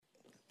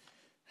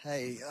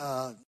Hey,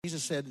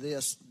 Jesus said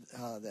this,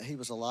 that he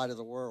was the light of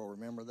the world.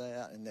 Remember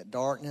that? And that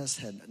darkness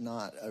had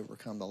not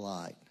overcome the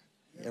light.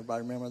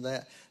 Everybody remember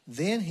that?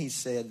 Then he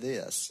said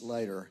this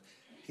later.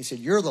 He said,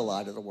 you're the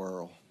light of the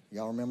world.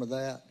 Y'all remember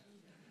that?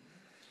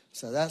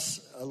 So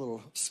that's a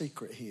little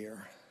secret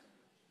here.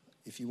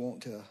 If you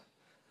want to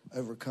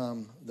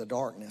overcome the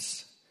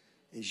darkness,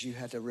 is you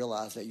have to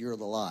realize that you're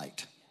the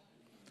light.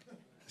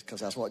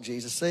 Because that's what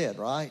Jesus said,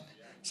 right?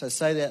 So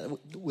say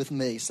that with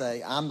me.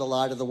 Say, I'm the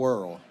light of the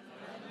world.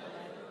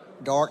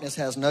 Darkness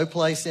has no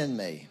place in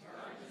me.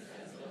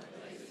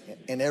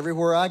 And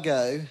everywhere I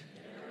go,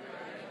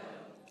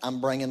 I'm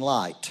bringing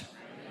light.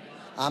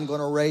 I'm going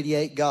to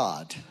radiate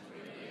God.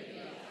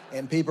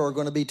 And people are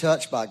going to be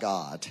touched by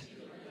God.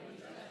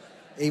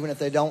 Even if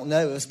they don't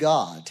know it's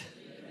God.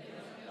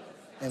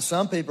 And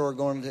some people are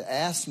going to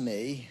ask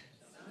me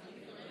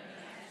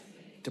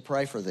to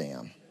pray for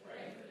them.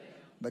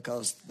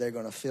 Because they're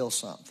going to feel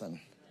something.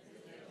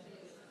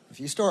 If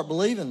you start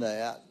believing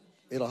that,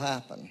 it'll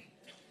happen.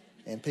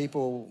 And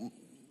people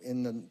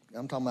I'm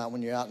talking about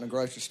when you're out in the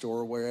grocery store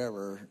or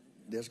wherever,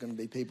 there's going to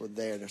be people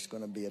there that's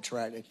going to be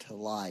attracted to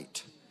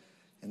light.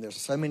 And there's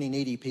so many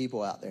needy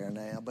people out there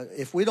now. But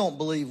if we don't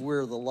believe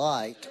we're the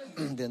light,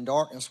 then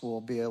darkness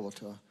will be able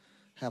to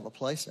have a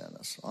place in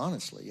us,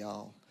 honestly,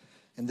 y'all.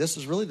 And this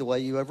is really the way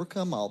you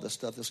overcome all this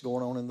stuff that's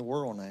going on in the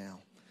world now,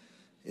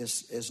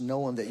 is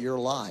knowing that you're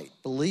light,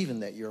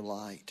 believing that you're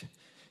light.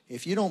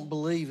 If you don't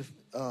believe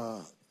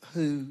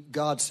who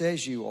God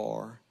says you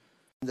are,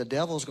 the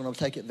devil's going to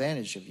take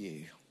advantage of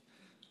you.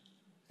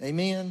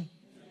 Amen?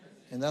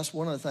 And that's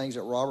one of the things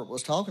that Robert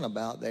was talking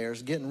about there,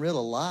 is getting rid of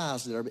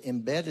lies that are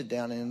embedded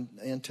down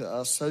into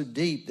us so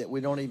deep that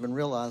we don't even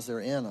realize they're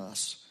in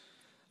us.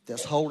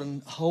 That's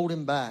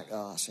holding back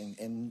us.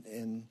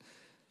 And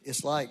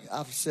it's like,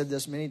 I've said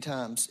this many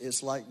times,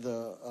 it's like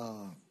the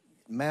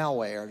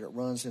malware that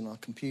runs in a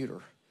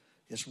computer.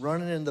 It's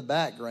running in the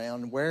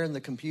background, wearing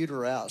the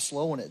computer out,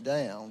 slowing it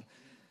down,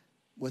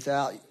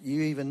 without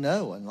you even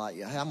knowing, like,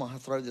 I'm going to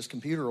throw this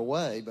computer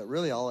away. But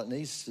really all it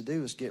needs to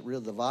do is get rid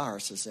of the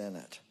viruses in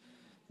it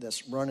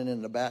that's running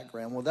in the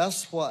background. Well,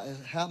 that's what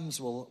happens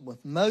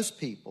with most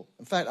people.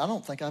 In fact, I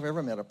don't think I've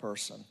ever met a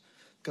person.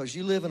 Because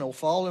you live in a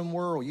fallen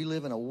world. You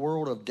live in a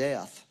world of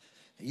death.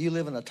 You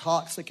live in a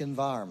toxic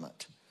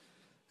environment,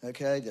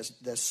 okay,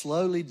 that's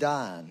slowly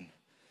dying.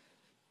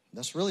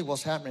 That's really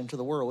what's happening to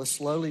the world. It's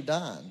slowly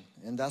dying.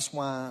 And that's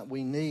why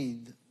we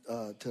need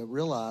to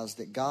realize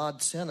that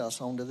God sent us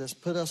onto this,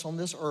 put us on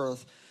this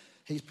earth.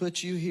 He's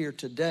put you here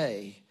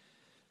today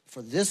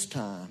for this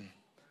time,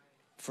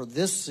 for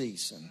this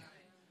season.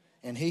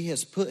 And he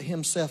has put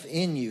himself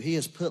in you. He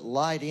has put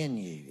light in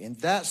you. And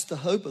that's the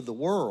hope of the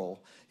world,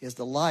 is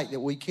the light that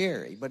we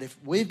carry. But if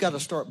we've got to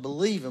start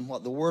believing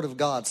what the Word of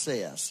God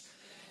says.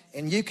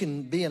 And you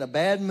can be in a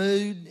bad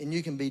mood and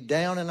you can be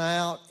down and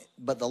out,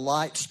 but the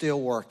light's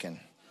still working.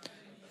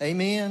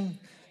 Amen?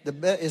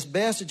 It's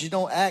best that you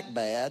don't act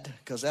bad,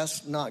 because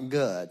that's not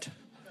good,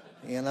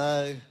 you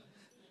know,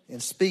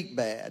 and speak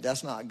bad.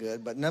 That's not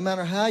good. But no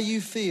matter how you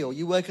feel,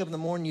 you wake up in the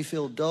morning, you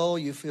feel dull,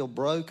 you feel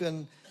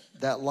broken,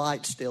 that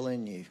light's still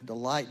in you. The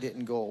light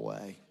didn't go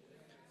away.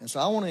 And so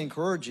I want to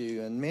encourage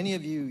you, and many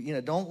of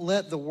you, don't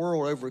let the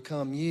world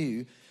overcome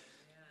you,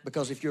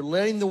 because if you're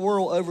letting the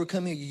world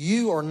overcome you,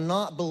 you are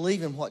not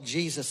believing what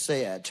Jesus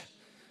said.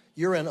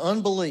 You're in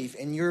unbelief,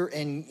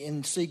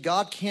 and see,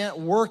 God can't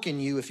work in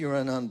you if you're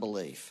in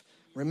unbelief.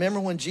 Remember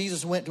when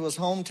Jesus went to his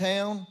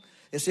hometown?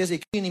 It says he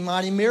did any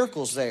mighty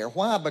miracles there.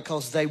 Why?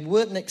 Because they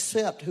wouldn't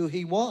accept who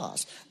he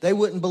was. They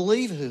wouldn't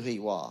believe who he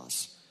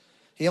was.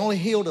 He only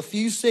healed a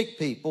few sick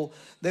people.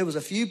 There was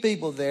a few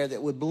people there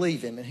that would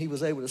believe him, and he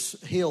was able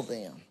to heal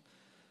them.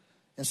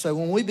 And so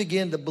when we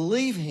begin to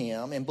believe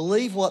him and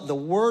believe what the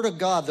Word of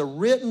God, the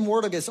written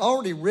Word of God, it's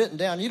already written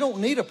down. You don't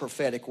need a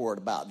prophetic word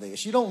about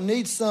this. You don't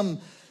need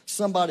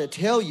somebody to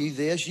tell you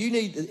this.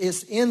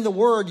 It's in the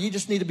Word. You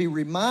just need to be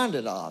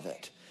reminded of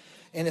it.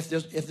 And if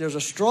there's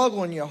a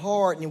struggle in your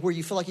heart and where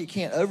you feel like you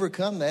can't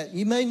overcome that,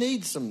 you may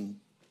need some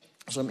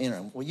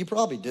inner. Well, you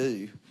probably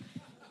do.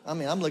 I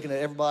mean, I'm looking at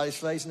everybody's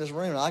face in this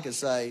room, and I could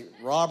say,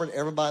 Robert,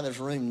 everybody in this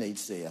room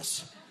needs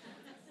this.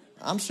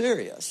 I'm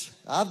serious.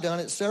 I've done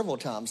it several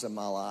times in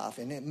my life,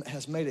 and it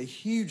has made a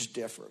huge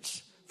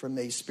difference for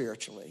me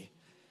spiritually.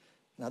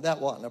 Now,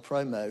 that wasn't a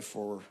promo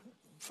for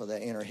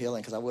that inner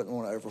healing, because I wouldn't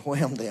want to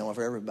overwhelm them with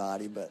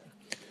everybody, but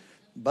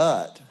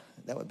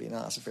that would be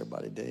nice if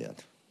everybody did.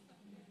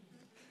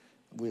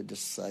 We'd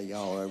just say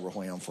y'all are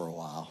overwhelmed for a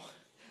while.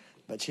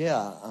 But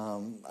yeah,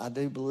 I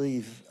do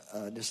believe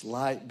this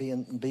light,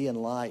 being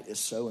light, is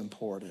so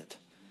important.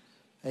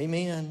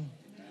 Amen.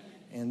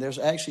 And there's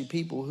actually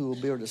people who will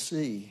be able to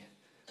see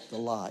the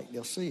light.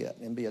 They'll see it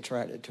and be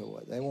attracted to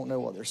it. They won't know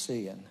what they're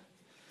seeing.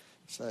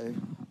 So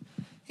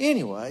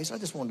anyways, I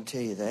just wanted to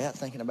tell you that,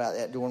 thinking about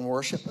that during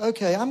worship.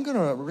 Okay, I'm going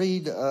to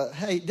read,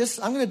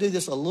 I'm going to do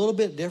this a little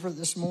bit different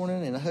this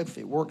morning, and I hope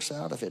it works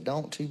out. If it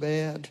don't, too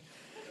bad.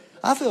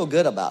 I feel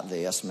good about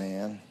this,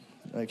 man.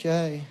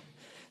 Okay?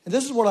 And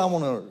this is what I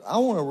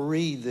want to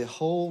read the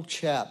whole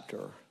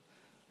chapter.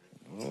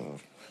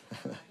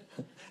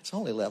 It's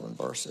only 11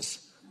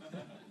 verses.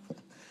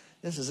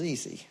 This is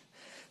easy.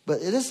 But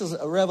this is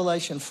a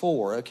Revelation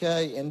 4,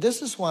 okay? And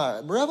this is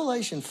why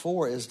Revelation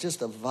 4 is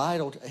just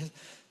it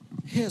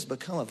has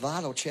become a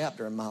vital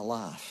chapter in my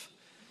life.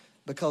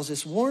 Because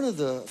it's one of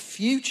the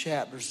few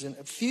chapters, in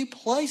a few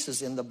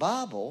places in the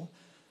Bible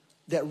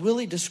that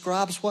really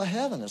describes what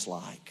heaven is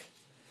like.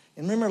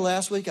 And remember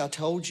last week I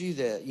told you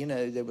that,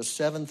 there was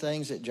 7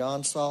 things that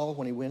John saw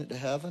when he went into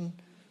heaven?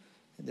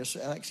 There's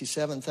actually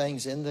 7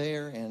 things in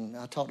there, and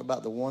I talked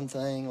about the one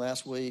thing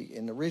last week.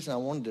 And the reason I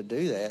wanted to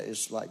do that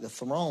is like the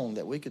throne,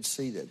 that we could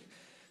see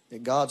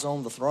that God's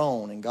on the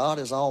throne, and God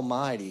is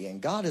almighty,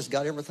 and God has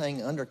got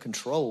everything under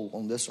control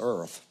on this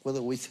earth, whether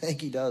we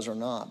think he does or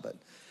not. But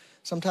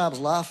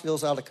sometimes life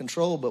feels out of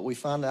control, but we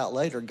find out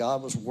later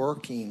God was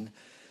working.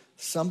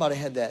 Somebody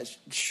had that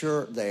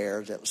shirt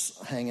there that was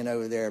hanging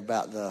over there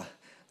about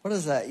what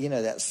is that,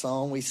 that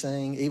song we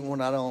sing, even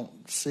when I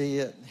don't see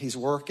it, he's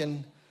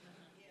working.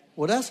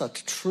 Well, that's a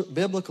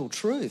biblical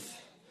truth.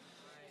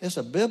 It's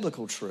a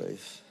biblical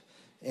truth.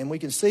 And we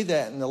can see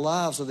that in the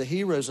lives of the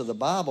heroes of the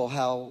Bible,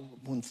 how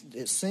when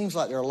it seems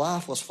like their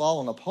life was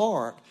falling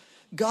apart,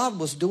 God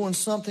was doing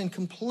something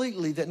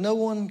completely that no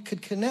one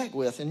could connect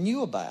with and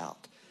knew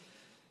about,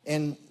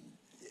 and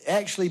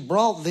actually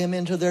brought them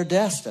into their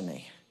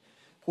destiny.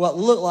 What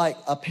looked like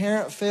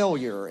apparent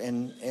failure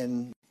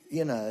and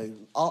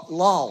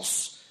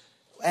loss,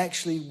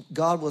 actually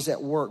God was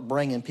at work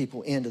bringing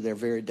people into their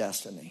very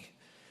destiny.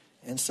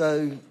 And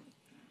so,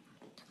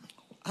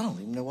 I don't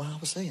even know why I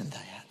was saying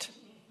that.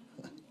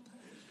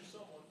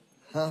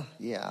 Huh?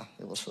 Yeah,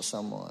 it was for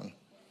someone.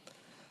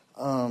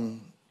 Let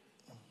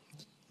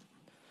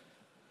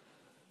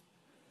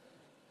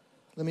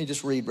me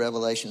just read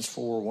Revelations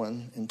 4,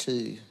 1 and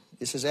 2.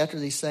 It says, after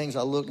these things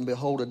I looked, and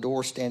behold, a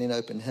door standing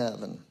open in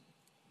heaven.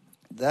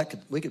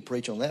 We could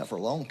preach on that for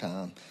a long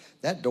time.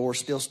 That door's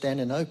still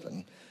standing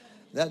open.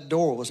 That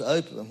door was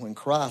open when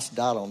Christ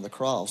died on the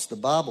cross. The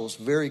Bible is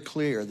very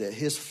clear that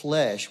his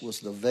flesh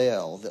was the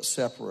veil that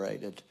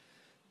separated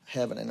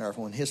heaven and earth.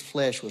 When his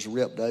flesh was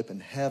ripped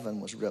open,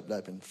 heaven was ripped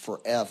open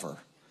forever.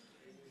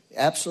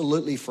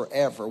 Absolutely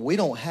forever. We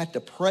don't have to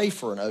pray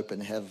for an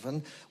open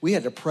heaven. We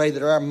have to pray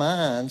that our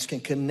minds can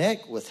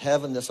connect with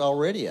heaven that's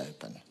already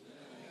open.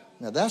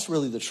 Now, that's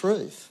really the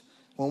truth.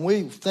 When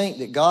we think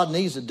that God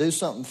needs to do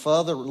something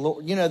further,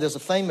 there's a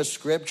famous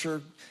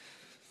scripture,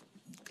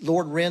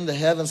 Lord, rend the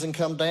heavens and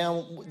come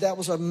down. That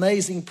was an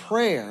amazing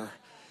prayer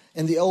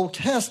in the Old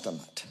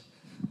Testament.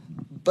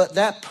 But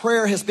that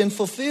prayer has been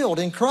fulfilled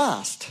in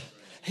Christ.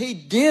 He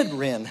did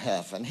rend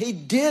heaven. He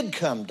did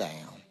come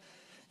down.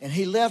 And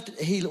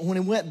when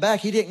he went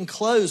back, he didn't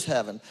close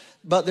heaven.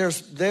 But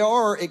there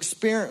are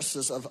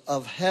experiences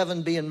of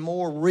heaven being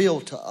more real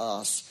to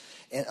us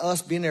and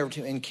us being able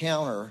to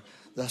encounter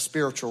the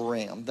spiritual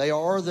realm. They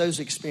are those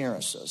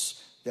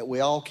experiences that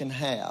we all can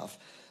have.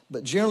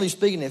 But generally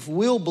speaking, if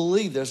we'll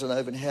believe there's an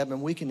open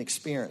heaven, we can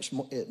experience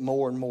it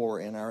more and more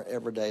in our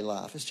everyday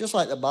life. It's just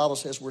like the Bible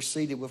says we're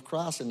seated with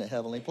Christ in the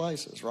heavenly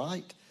places,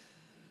 right?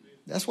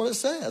 That's what it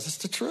says. It's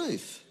the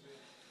truth.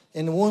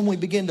 And when we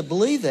begin to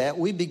believe that,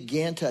 we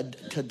begin to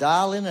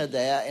dial into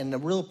that. And the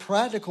real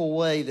practical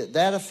way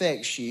that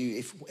affects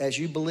you, as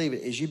you believe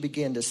it, is you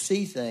begin to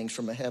see things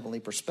from a heavenly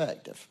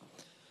perspective.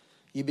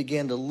 You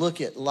begin to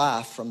look at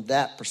life from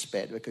that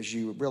perspective because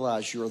you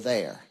realize you're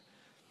there.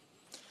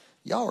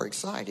 Y'all are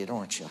excited,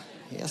 aren't you?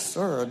 Yes,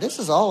 sir. This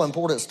is all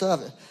important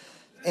stuff.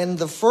 And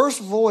the first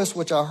voice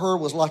which I heard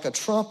was like a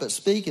trumpet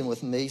speaking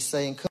with me,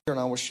 saying, come here and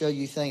I will show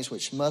you things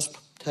which must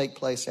take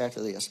place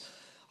after this.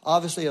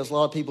 Obviously, as a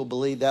lot of people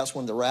believe, that's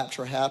when the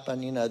rapture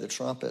happened, the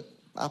trumpet.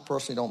 I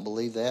personally don't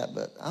believe that,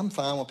 but I'm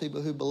fine with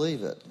people who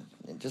believe it.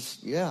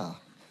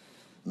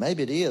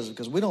 Maybe it is,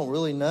 because we don't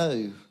really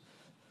know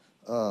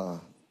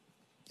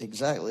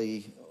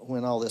exactly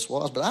when all this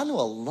was. But I know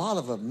a lot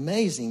of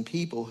amazing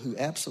people who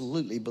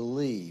absolutely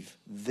believe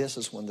this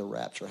is when the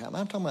rapture happened.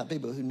 I'm talking about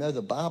people who know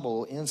the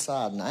Bible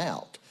inside and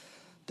out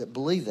that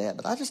believe that.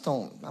 But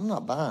I'm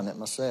not buying it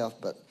myself,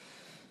 but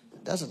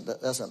it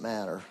doesn't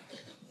matter.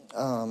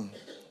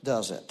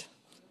 Does it?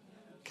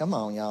 Come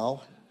on,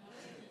 y'all.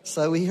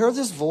 So we heard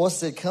this voice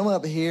that come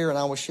up here and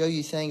I will show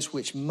you things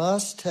which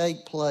must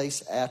take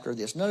place after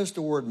this. Notice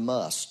the word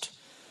must.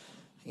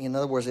 In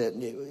other words,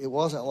 it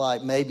wasn't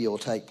like maybe it will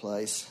take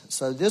place.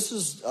 So this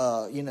is,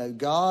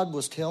 God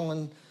was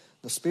telling,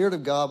 the Spirit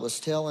of God was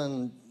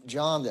telling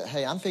John that,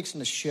 hey, I'm fixing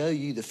to show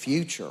you the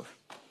future.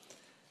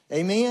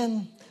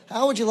 Amen?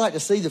 How would you like to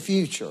see the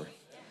future?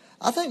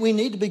 I think we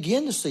need to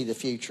begin to see the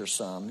future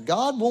some.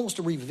 God wants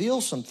to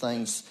reveal some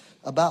things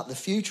about the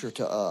future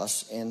to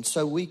us, and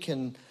so we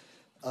can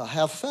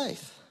have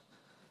faith.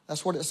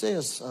 That's what it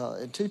says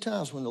 2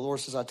 times when the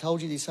Lord says, I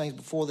told you these things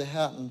before they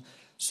happened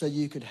so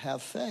you could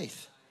have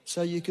faith.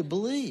 So you could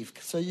believe,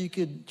 so you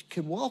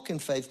could walk in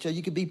faith, so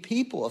you could be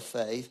people of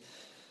faith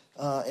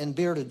and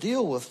be able to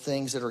deal with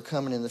things that are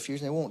coming in the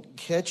future. They won't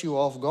catch you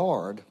off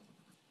guard.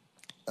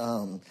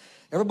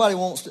 Everybody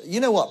wants to, you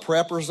know what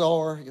preppers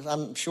are?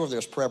 I'm sure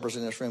there's preppers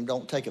in this room.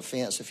 Don't take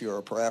offense if you're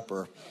a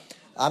prepper.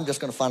 I'm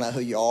just going to find out who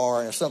you are.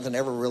 And if something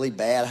ever really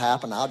bad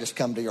happened, I'll just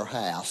come to your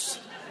house.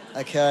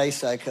 Okay,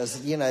 so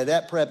because,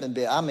 that prepping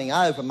bit,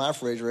 I open my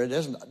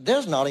refrigerator,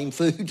 there's not even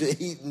food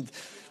to eat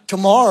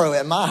tomorrow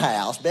at my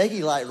house.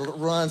 Becky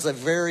runs a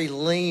very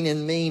lean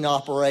and mean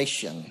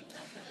operation.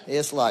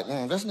 It's like,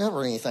 there's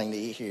never anything to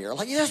eat here.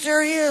 Like, yes,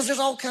 there is. There's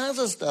all kinds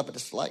of stuff. But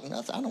it's like,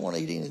 nothing. I don't want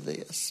to eat any of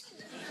this.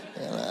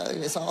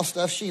 It's all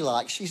stuff she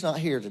likes. She's not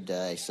here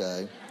today,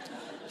 so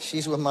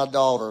she's with my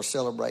daughter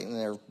celebrating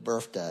their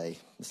birthday.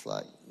 It's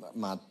like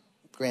my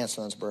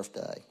grandson's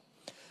birthday.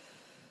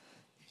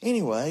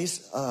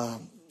 Anyways,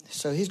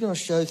 so he's going to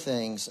show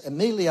things.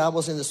 Immediately I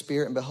was in the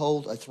Spirit, and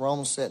behold, a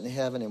throne set in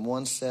heaven, and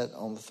one sat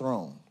on the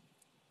throne.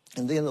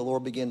 And then the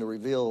Lord began to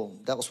reveal,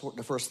 that was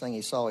the first thing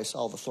he saw. He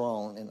saw the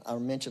throne. And I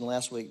mentioned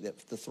last week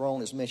that the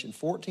throne is mentioned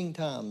 14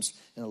 times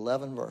in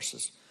 11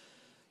 verses.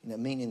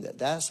 Meaning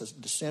that's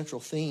the central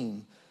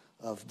theme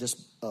of this,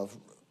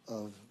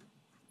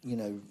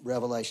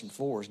 Revelation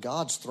 4 is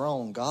God's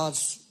throne.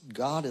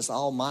 God is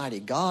almighty.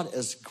 God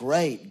is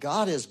great.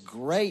 God is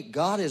great.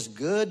 God is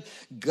good.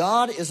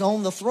 God is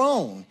on the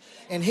throne.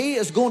 And he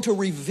is going to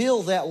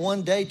reveal that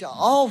one day to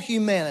all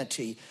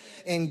humanity.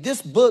 And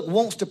this book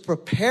wants to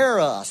prepare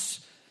us.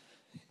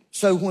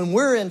 So when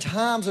we're in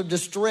times of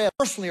distress,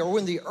 personally, or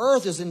when the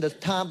earth is in the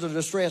times of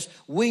distress,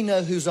 we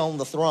know who's on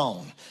the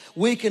throne.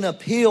 We can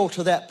appeal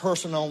to that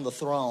person on the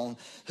throne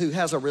who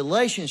has a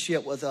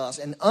relationship with us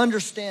and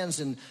understands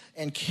and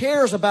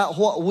cares about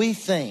what we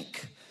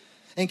think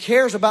and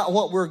cares about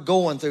what we're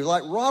going through.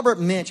 Like Robert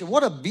mentioned,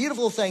 what a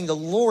beautiful thing the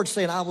Lord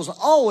saying, I was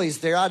always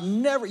there.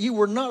 You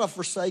were not a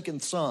forsaken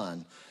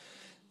son.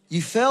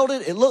 You felt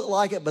it, it looked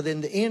like it, but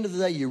in the end of the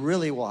day, you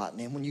really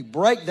wasn't. And when you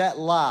break that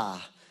lie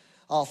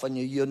off on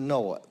you, you'll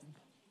know it.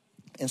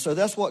 And so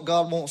that's what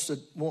God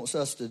wants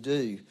us to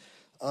do.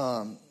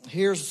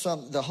 Here's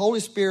something. The Holy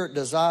Spirit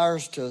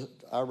desires to,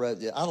 I wrote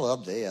this. I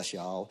love this,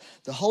 y'all.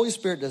 The Holy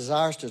Spirit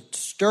desires to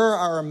stir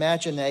our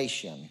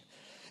imagination,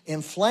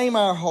 inflame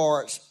our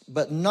hearts,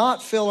 but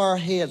not fill our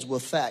heads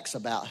with facts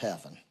about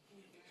heaven.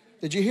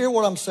 Did you hear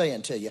what I'm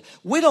saying to you?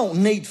 We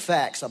don't need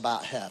facts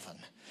about heaven.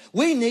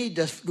 We need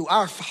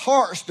our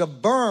hearts to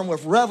burn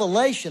with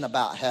revelation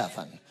about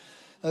heaven.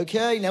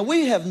 Okay, now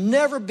we have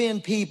never been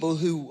people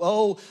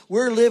who,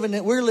 we're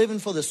living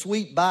for the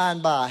sweet by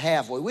and by,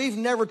 have we? We've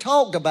never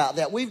talked about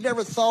that. We've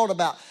never thought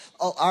about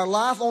our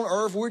life on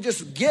earth. We're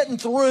just getting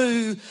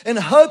through and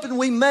hoping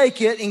we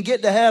make it and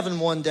get to heaven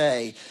one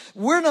day.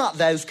 We're not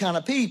those kind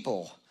of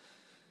people.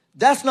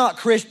 That's not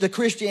the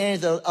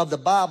Christianity of the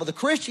Bible. The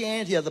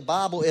Christianity of the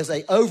Bible is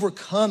an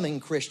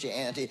overcoming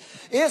Christianity.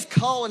 It's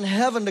calling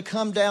heaven to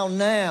come down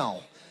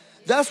now.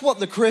 That's what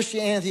the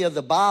Christianity of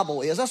the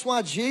Bible is. That's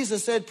why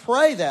Jesus said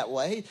pray that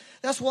way.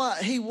 That's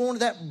why he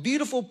wanted that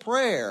beautiful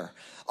prayer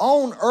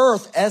on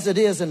earth as it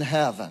is in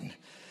heaven.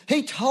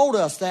 He told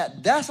us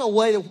that that's a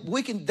way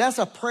that that's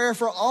a prayer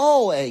for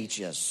all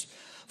ages.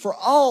 For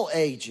all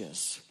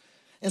ages.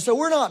 And so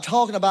we're not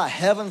talking about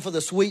heaven for the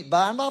sweet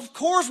by and by. Of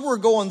course we're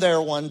going there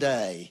one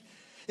day.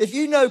 If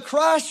you know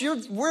Christ,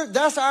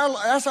 that's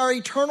our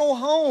eternal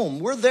home.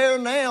 We're there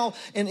now,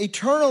 and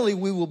eternally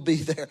we will be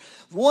there.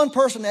 One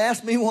person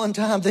asked me one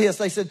time this.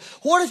 They said,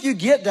 what if you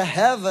get to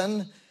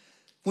heaven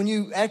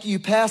after you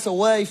pass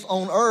away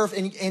on earth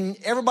and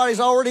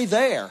everybody's already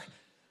there?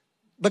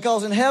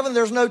 Because in heaven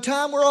there's no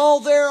time. We're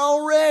all there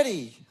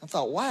already. I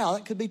thought, wow,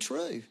 that could be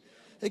true.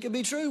 It could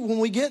be true. When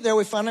we get there,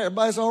 we find out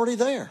everybody's already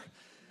there.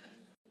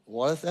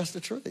 What if that's the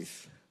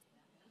truth?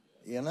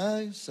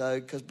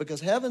 So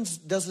because heaven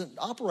doesn't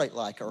operate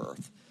like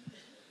earth.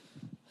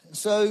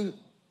 So,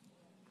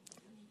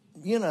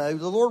 the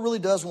Lord really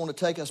does want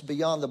to take us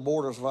beyond the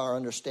borders of our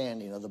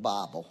understanding of the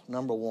Bible,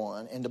 number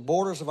one, and the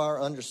borders of our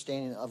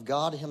understanding of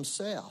God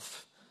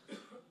himself.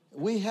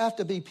 We have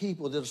to be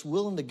people that's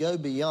willing to go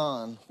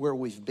beyond where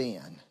we've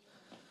been.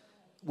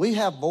 We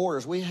have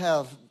borders. We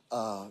have,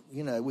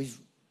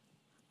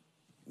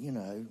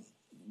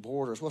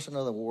 borders. What's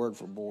another word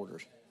for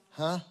borders?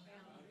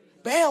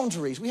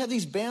 Boundaries. We have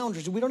these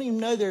boundaries. We don't even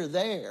know they're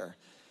there.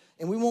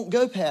 And we won't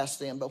go past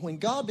them. But when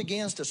God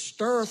begins to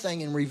stir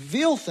things and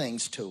reveal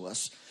things to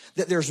us,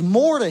 that there's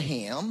more to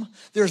him,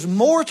 there's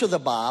more to the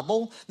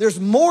Bible, there's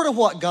more to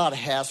what God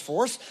has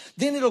for us,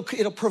 then it'll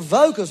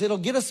provoke us. It'll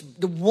get us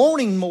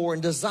wanting more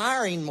and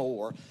desiring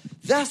more.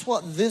 That's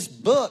what this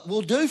book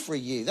will do for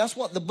you. That's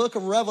what the book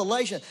of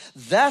Revelation,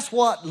 that's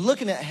what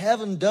looking at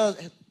heaven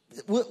does.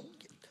 Well,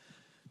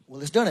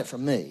 it's done it for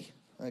me.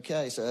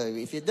 Okay, so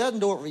if it doesn't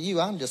do it for you,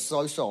 I'm just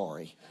so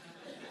sorry.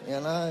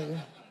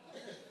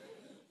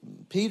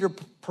 Peter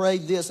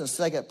prayed this in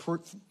 2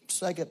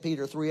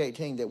 Peter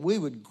 3:18, that we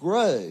would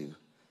grow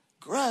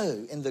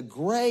in the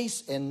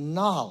grace and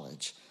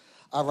knowledge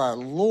of our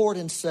Lord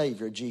and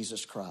Savior,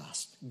 Jesus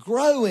Christ.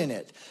 Grow in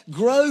it.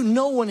 Grow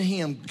knowing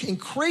him.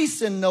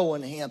 Increase in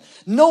knowing him.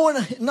 Not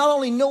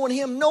only knowing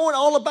him, knowing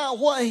all about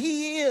what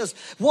he is,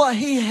 what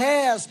he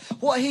has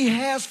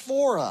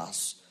for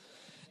us.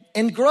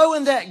 And grow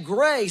in that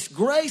grace.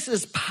 Grace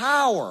is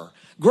power.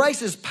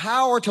 Grace is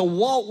power to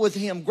walk with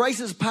him.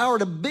 Grace is power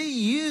to be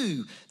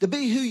you, to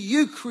be who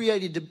you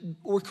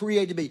were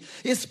created to be.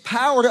 It's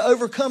power to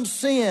overcome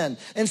sin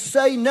and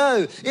say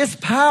no. It's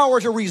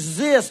power to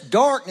resist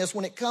darkness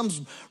when it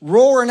comes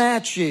roaring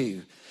at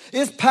you.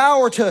 It's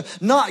power to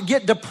not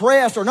get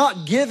depressed or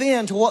not give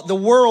in to what the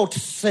world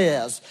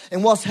says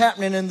and what's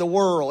happening in the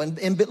world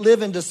and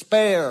live in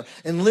despair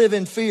and live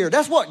in fear.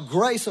 That's what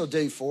grace will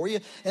do for you.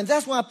 And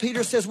that's why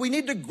Peter says we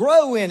need to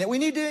grow in it. We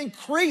need to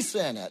increase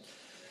in it.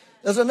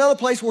 There's another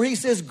place where he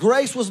says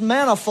grace was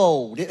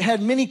manifold. It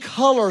had many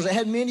colors. It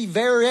had many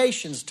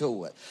variations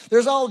to it.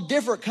 There's all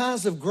different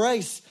kinds of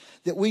grace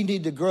that we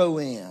need to grow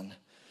in.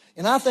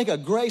 And I think a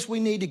grace we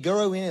need to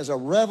grow in is a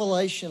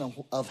revelation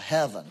of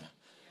heaven.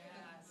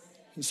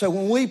 So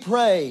when we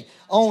pray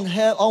on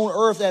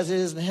earth as it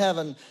is in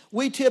heaven,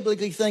 we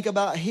typically think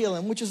about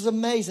healing, which is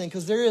amazing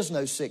because there is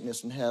no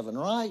sickness in heaven,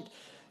 right?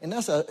 And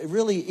that's a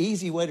really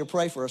easy way to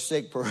pray for a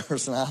sick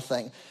person, I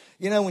think.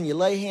 You know, when you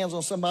lay hands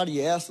on somebody,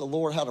 you ask the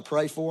Lord how to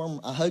pray for them.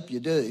 I hope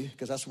you do,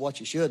 because that's what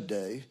you should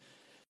do.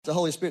 The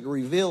Holy Spirit to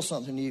reveal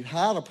something to you,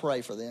 how to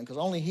pray for them, because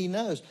only he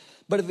knows.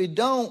 But if you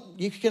don't,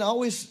 you can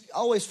always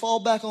fall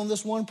back on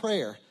this one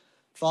prayer.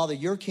 Father,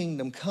 your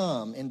kingdom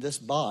come in this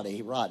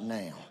body right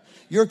now.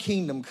 Your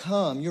kingdom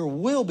come, your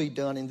will be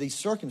done in these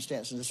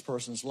circumstances in this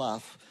person's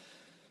life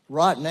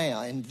right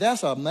now. And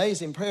that's an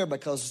amazing prayer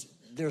because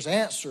there's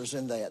answers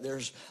in that.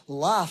 There's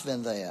life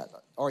in that.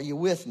 Are you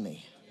with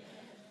me?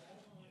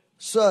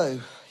 So,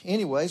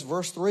 anyways,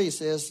 verse 3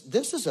 says,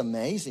 this is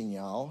amazing,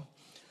 y'all.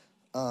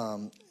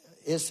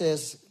 It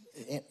says,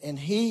 and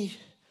he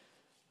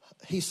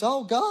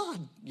saw God.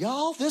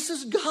 Y'all, this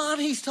is God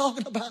he's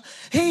talking about.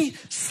 He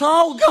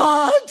saw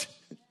God.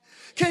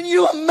 Can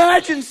you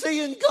imagine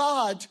seeing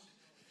God?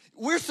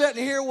 We're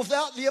sitting here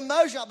without the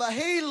emotion, but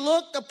he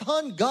looked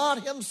upon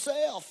God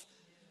himself.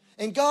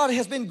 And God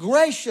has been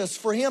gracious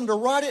for him to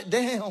write it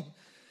down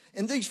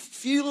in these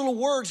few little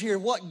words here,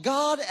 what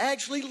God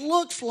actually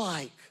looks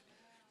like,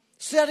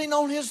 sitting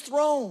on his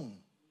throne.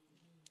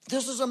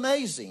 This is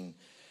amazing.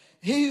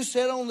 He who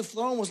sat on the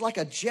throne was like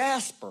a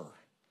jasper.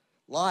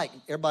 Like,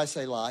 everybody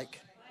say like.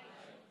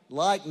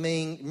 Like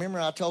mean,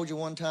 remember I told you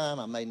one time,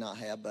 I may not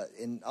have, but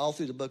all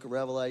through the book of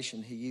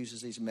Revelation, he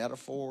uses these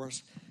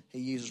metaphors. He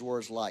uses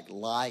words like,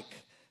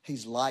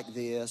 he's like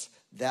this,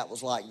 that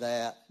was like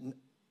that.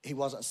 He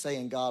wasn't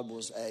saying God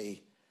was a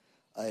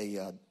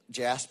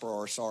jasper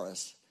or a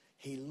sardis.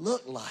 He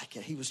looked like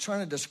it. He was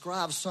trying to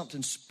describe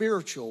something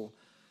spiritual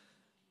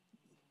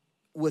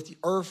with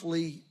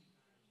earthly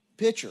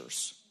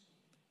pictures.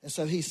 And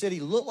so he said he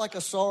looked like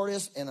a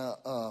sardis and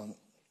a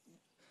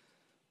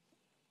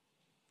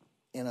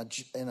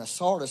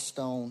sardis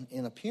stone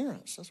in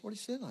appearance. That's what he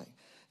said like.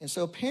 And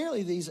so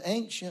apparently these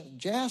ancient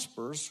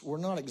jaspers were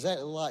not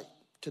exactly like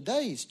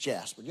today's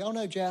jasper. Y'all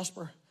know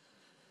Jasper?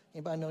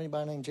 Anybody know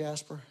anybody named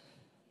Jasper?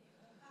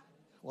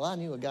 Well, I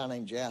knew a guy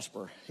named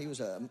Jasper. He was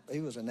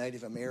a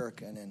Native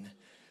American, and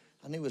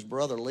I knew his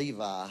brother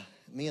Levi.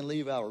 Me and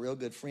Levi were real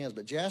good friends,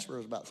 but Jasper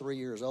was about 3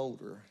 years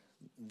older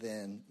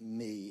than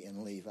me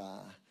and Levi.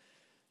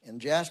 And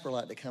Jasper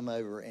liked to come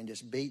over and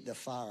just beat the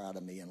fire out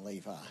of me and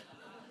Levi.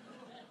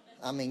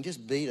 I mean,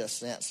 just beat us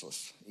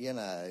senseless, you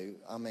know.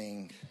 I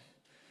mean,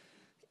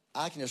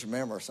 I can just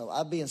remember, so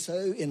I being so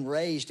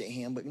enraged at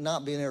him, but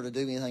not being able to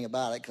do anything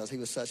about it because he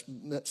was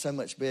so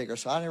much bigger.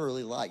 So I never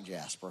really liked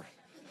Jasper.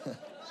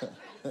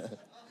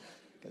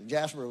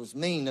 Jasper was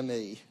mean to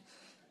me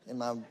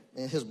and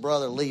his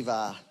brother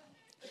Levi.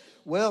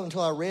 Well,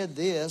 until I read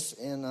this,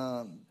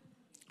 and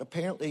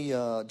apparently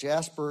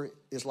Jasper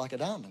is like a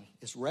diamond.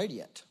 It's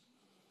radiant.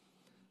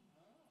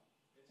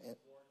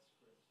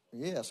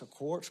 Yes, a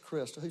quartz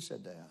crystal. Who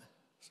said that?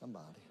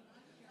 Somebody.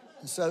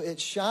 And so it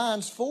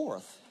shines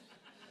forth.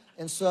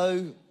 And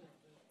so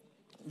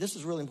this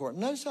is really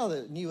important. Notice how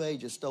the New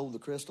Age has stole the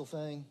crystal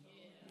thing?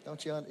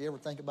 Don't you ever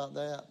think about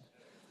that?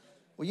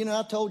 Well, you know,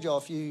 I told y'all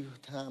a few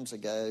times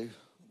ago,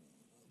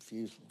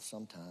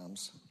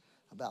 sometimes,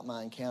 about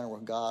my encounter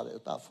with God. It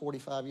was about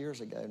 45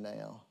 years ago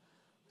now.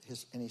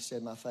 And he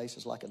said, my face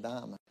is like a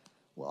diamond.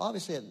 Well,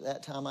 obviously at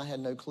that time I had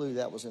no clue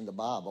that was in the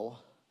Bible.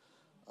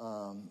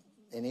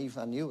 And even if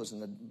I knew it was in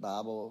the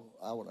Bible,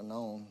 I would have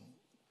known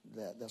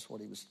that that's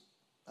what he was.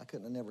 I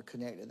couldn't have never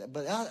connected that.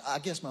 But I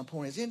guess my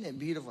point is, isn't it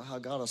beautiful how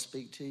God will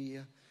speak to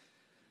you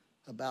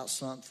about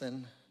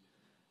something,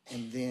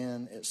 and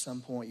then at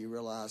some point you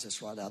realize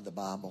it's right out of the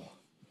Bible.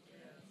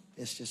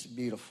 It's just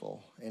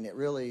beautiful. And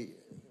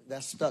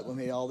that stuck with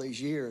me all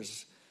these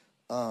years.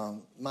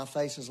 My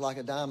face is like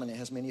a diamond. It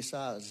has many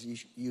sides.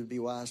 You'd be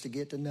wise to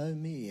get to know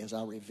me as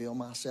I reveal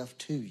myself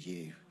to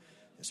you.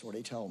 That's what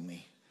he told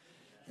me.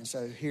 And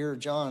so here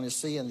John is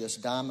seeing this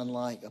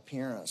diamond-like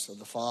appearance of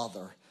the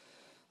Father.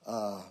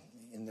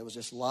 And there was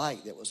this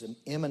light that was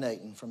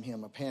emanating from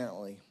him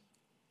apparently.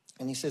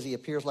 And he says he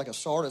appears like a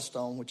sardis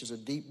stone, which is a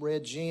deep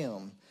red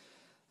gem.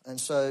 And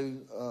so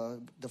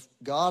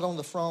God on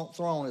the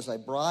throne is a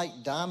bright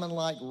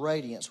diamond-like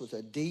radiance with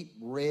a deep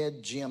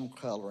red gem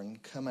coloring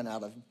coming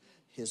out of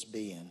his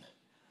being.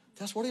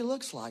 That's what he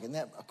looks like. And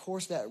that, of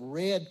course, that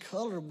red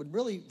color would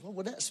really, what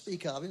would that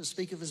speak of? It would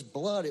speak of his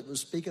blood. It would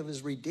speak of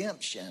his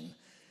redemption.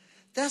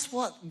 That's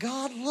what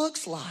God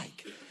looks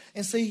like.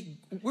 And see,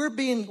 we've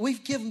been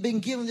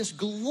given this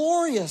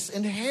glorious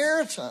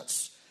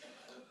inheritance.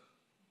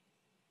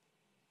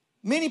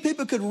 Many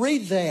people could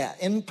read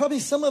that, and probably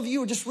some of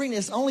you are just reading it.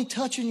 It's only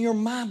touching your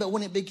mind, but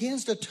when it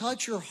begins to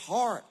touch your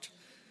heart,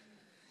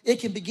 it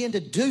can begin to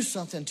do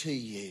something to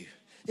you.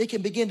 It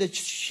can begin to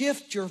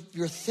shift your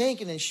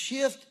thinking and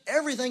shift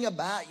everything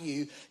about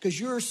you because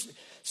you're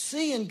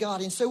seeing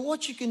God. And so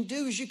what you can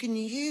do is you can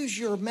use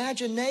your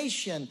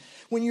imagination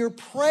when you're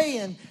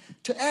praying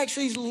to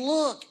actually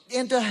look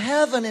into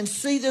heaven and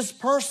see this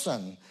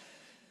person.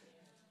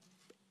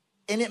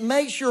 And it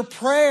makes your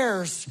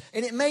prayers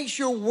and it makes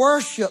your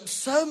worship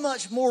so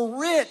much more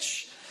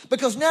rich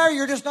because now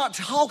you're just not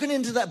talking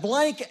into that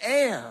blank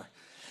air.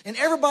 And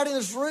everybody in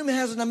this room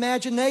has an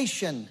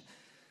imagination.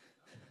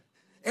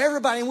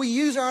 Everybody, and we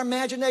use our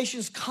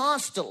imaginations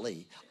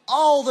constantly,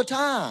 all the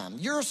time.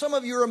 Some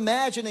of you are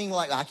imagining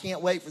like, I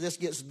can't wait for this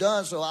gets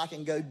done so I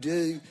can go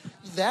do.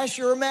 That's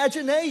your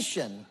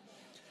imagination.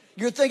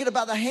 You're thinking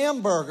about the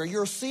hamburger.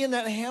 You're seeing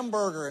that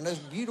hamburger and those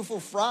beautiful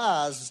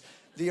fries,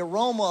 the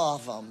aroma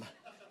of them.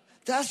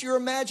 That's your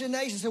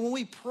imagination. So when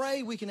we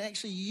pray, we can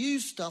actually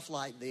use stuff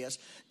like this.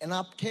 And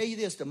I'll tell you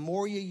this, the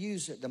more you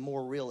use it, the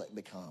more real it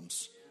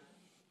becomes.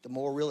 The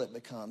more real it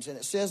becomes. And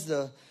it says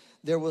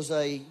there was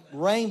a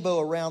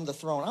rainbow around the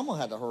throne. I'm going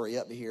to have to hurry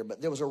up here,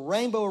 but there was a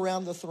rainbow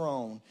around the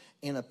throne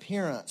in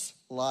appearance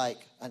like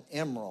an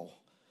emerald.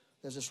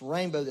 There's this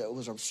rainbow that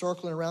was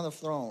circling around the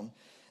throne.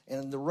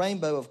 And the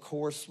rainbow, of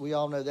course, we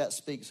all know that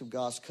speaks of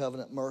God's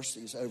covenant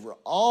mercies over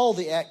all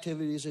the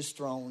activities of his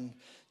throne.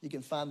 You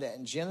can find that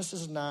in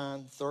Genesis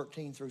 9,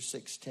 13 through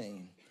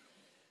 16.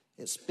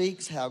 It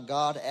speaks how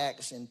God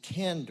acts in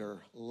tender,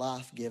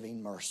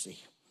 life-giving mercy.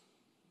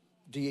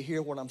 Do you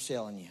hear what I'm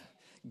telling you?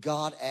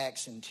 God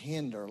acts in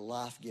tender,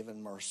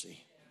 life-giving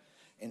mercy.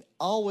 And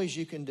always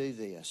you can do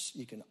this.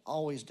 You can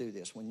always do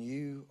this. When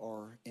you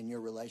are in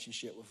your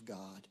relationship with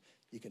God,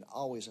 you can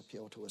always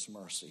appeal to his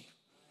mercy.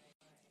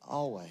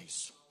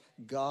 Always.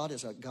 God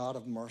is a God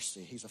of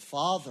mercy. He's a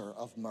Father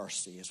of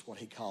mercy is what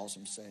he calls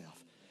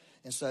himself.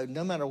 And so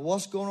no matter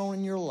what's going on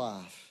in your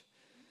life,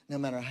 no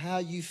matter how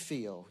you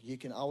feel, you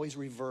can always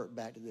revert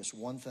back to this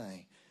one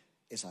thing,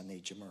 is I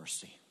need your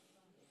mercy.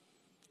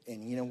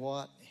 And you know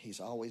what? He's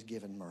always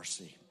given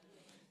mercy.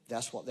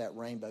 That's what that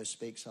rainbow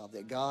speaks of.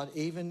 That God,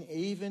 even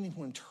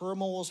when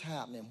turmoil is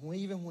happening,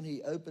 even when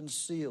he opens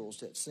seals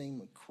that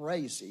seem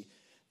crazy,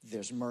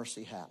 there's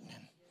mercy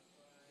happening.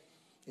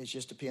 It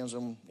just depends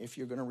on if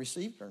you're going to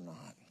receive it or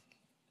not.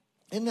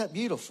 Isn't that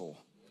beautiful?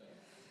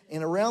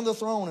 And around the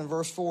throne in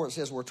verse 4 it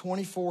says were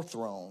 24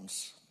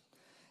 thrones.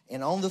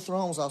 And on the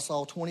thrones I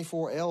saw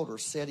 24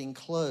 elders sitting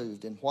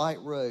clothed in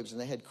white robes, and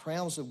they had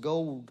crowns of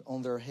gold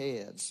on their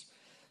heads.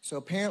 So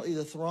apparently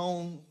the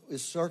throne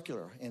is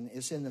circular and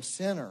it's in the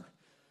center.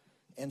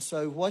 And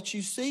so what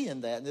you see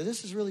in that, now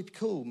this is really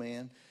cool,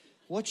 man.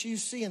 What you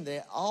see in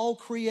that, all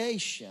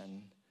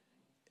creation,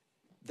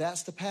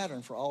 that's the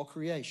pattern for all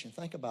creation.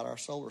 Think about our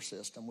solar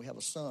system. We have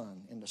a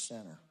sun in the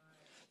center.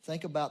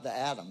 Think about the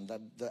atom.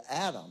 The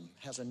atom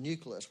has a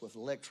nucleus with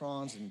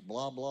electrons and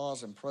blah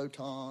blahs and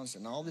protons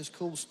and all this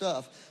cool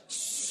stuff.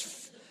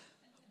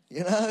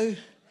 You know,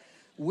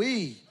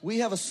 we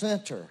have a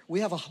center. We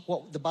have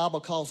what the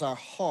Bible calls our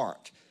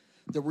heart,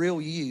 the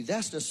real you.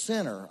 That's the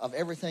center of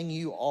everything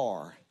you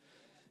are.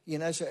 You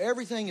know, so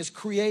everything is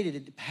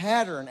created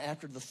pattern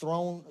after the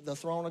throne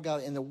of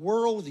God. In the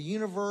world, the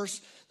universe,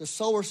 the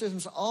solar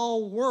systems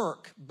all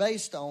work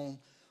based on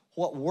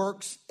what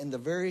works in the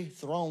very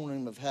throne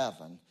room of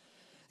heaven.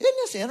 Isn't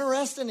this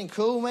interesting and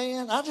cool,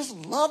 man? I just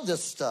love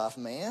this stuff,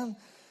 man.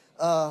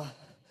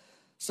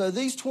 So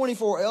these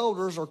 24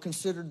 elders are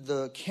considered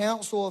the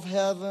council of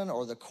heaven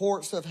or the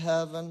courts of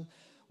heaven.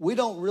 We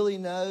don't really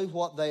know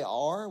what they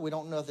are. We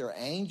don't know if they're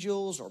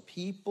angels or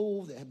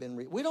people that have been...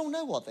 We don't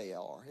know what they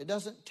are. It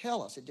doesn't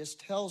tell us. It just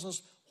tells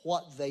us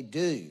what they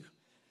do.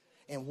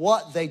 And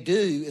what they do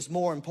is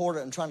more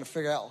important than trying to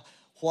figure out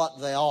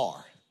what they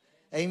are.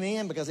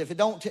 Amen? Because if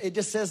it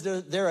just says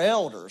they're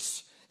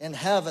elders in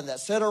heaven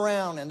that sit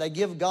around and they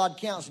give God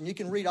counsel. And you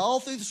can read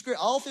all through the script,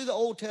 all through the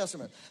Old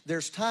Testament.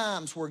 There's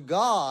times where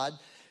God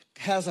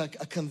has a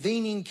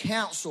convening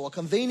council, a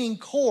convening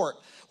court,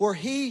 where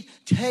he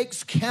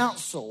takes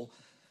counsel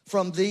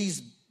from these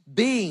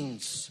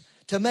beings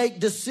to make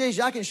decisions.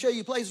 I can show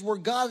you places where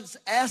God's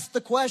asked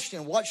the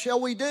question, what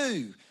shall we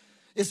do?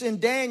 It's in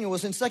Daniel,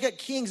 it's in 2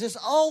 Kings, it's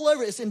all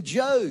over. It's in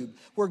Job,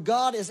 where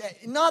God is,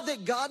 not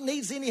that God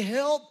needs any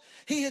help.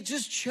 He had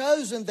just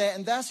chosen that,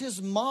 and that's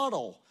his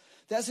model.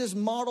 That's his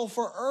model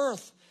for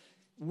earth.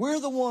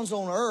 We're the ones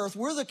on earth.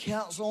 We're the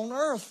council on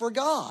earth for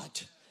God.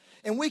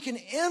 And we can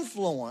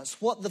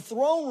influence what the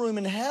throne room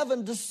in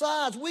heaven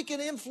decides. We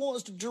can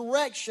influence the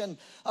direction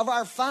of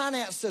our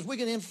finances. We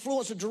can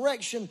influence the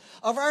direction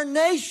of our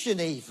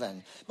nation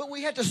even. But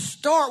we have to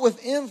start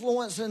with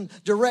influence and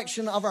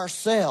direction of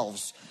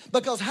ourselves.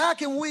 Because how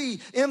can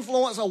we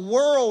influence a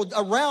world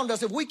around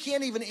us if we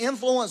can't even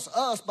influence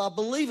us by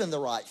believing the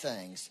right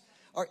things?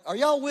 Are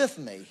y'all with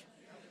me?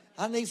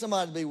 I need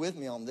somebody to be with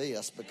me on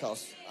this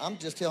because I'm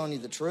just telling you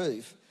the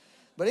truth.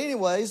 But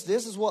anyways,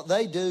 this is what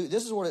they do.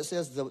 This is what it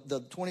says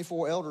the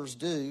 24 elders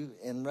do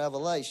in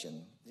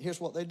Revelation. Here's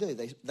what they do.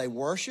 They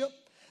worship.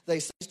 They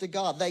say to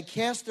God. They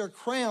cast their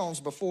crowns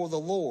before the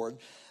Lord.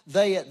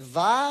 They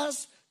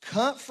advise,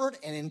 comfort,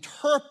 and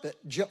interpret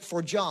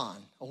for John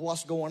of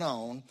what's going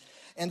on.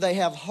 And they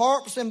have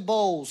harps and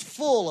bowls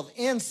full of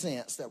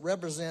incense that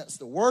represents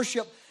the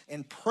worship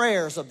and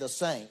prayers of the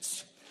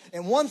saints.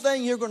 And one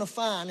thing you're going to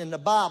find in the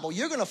Bible,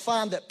 you're going to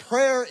find that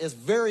prayer is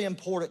very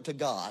important to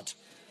God.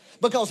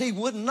 Because he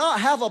would not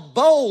have a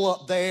bowl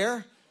up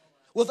there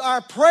with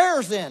our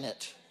prayers in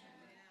it.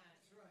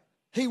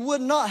 He would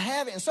not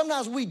have it. And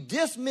sometimes we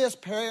dismiss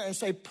prayer and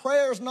say,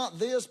 prayer's not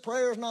this,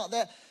 prayer's not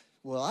that.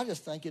 Well, I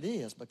just think it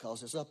is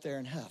because it's up there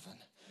in heaven.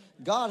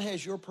 God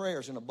has your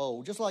prayers in a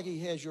bowl, just like he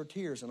has your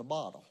tears in a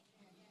bottle.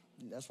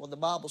 That's what the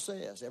Bible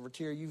says. Every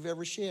tear you've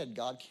ever shed,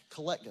 God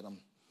collected them.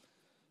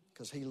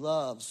 Because he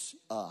loves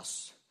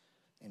us.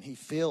 And he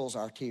feels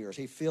our tears.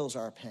 He feels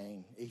our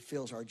pain. He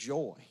feels our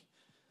joy.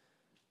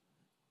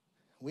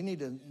 We need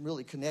to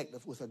really connect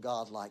with a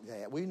God like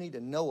that. We need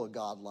to know a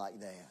God like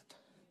that.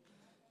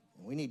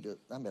 And we need to,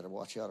 I better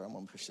watch out or I'm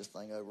going to push this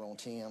thing over on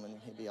Tim and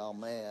he'll be all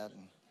mad.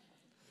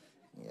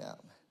 Yeah.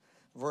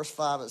 Verse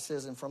 5 it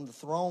says, and from the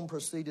throne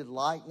proceeded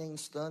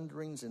lightnings,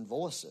 thunderings, and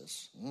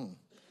voices.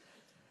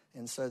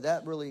 And so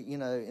that really, in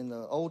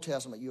the Old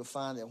Testament, you'll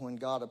find that when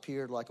God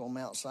appeared like on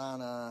Mount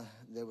Sinai,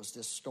 there was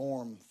this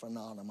storm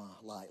phenomena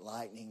like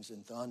lightnings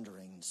and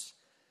thunderings.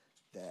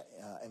 That,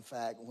 in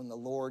fact, when the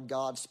Lord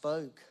God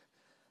spoke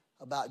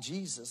about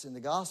Jesus in the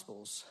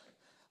Gospels,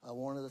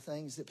 one of the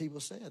things that people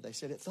said, they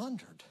said it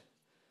thundered.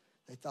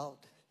 They thought,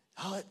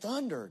 oh, it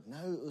thundered.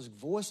 No, it was the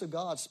voice of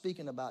God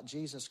speaking about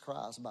Jesus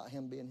Christ, about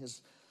him being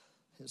his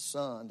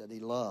son that he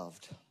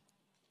loved.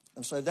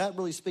 And so that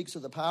really speaks to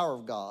the power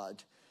of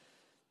God.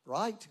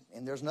 Right?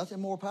 And there's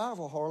nothing more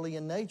powerful hardly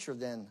in nature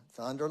than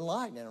thunder and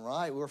lightning,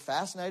 right? We're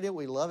fascinated.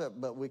 We love it.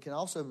 But we can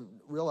also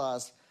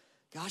realize,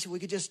 gosh, if we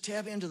could just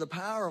tap into the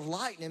power of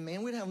lightning,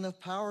 man, we'd have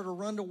enough power to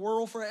run the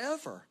world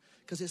forever.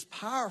 Because it's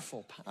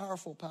powerful,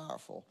 powerful,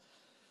 powerful.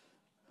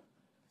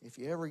 If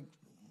you ever,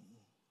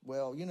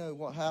 well, you know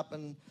what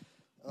happened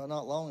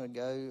not long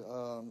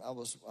ago.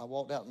 I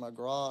walked out in my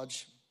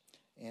garage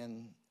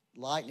and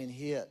lightning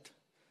hit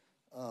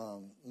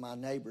my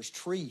neighbor's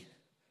tree.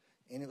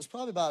 And it was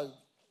probably about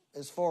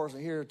as far as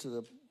here to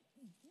the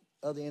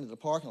other end of the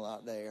parking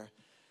lot there.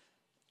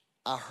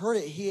 I heard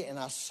it hit and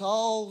I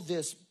saw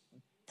this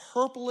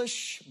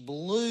purplish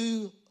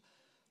blue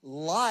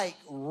light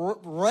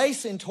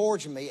racing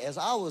towards me as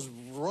I was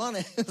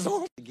running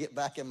to get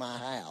back in my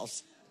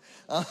house.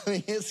 I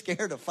mean, it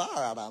scared the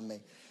fire out of me.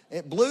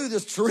 It blew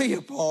this tree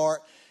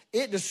apart.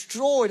 It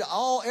destroyed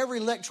every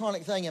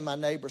electronic thing in my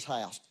neighbor's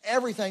house.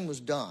 Everything was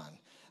done.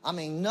 I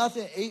mean,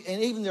 nothing,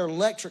 and even their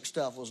electric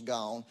stuff was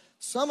gone.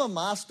 Some of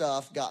my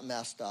stuff got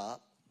messed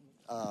up,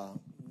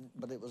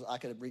 but I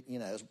could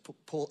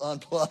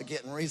unplug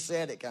it and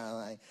reset it kind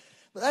of thing.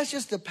 But that's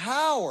just the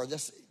power,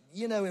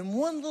 in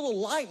one little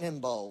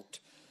lightning bolt.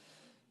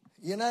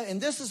 And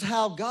this is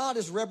how God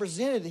is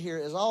represented here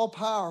as all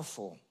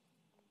powerful.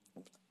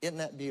 Isn't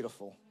that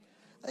beautiful?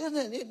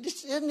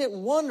 Isn't it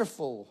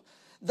wonderful?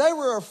 They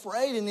were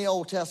afraid in the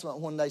Old Testament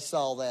when they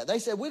saw that. They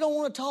said, we don't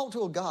want to talk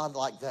to a God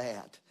like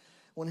that.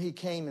 When he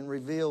came and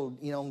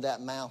revealed, on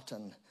that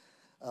mountain,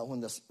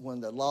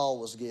 when the law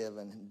was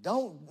given.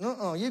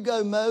 You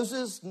go,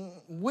 Moses.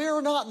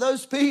 We're not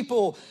those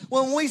people.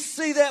 When we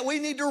see that, we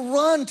need to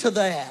run to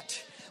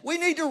that. We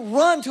need to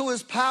run to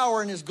his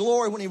power and his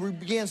glory when he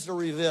begins to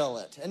reveal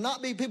it. And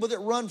not be people that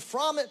run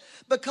from it,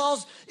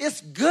 because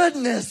it's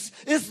goodness,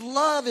 it's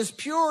love, it's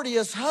purity,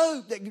 it's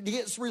hope that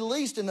gets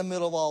released in the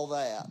middle of all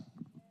that.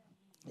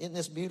 Isn't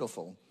this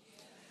beautiful?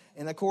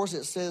 And of course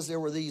it says there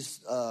were these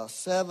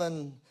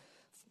 7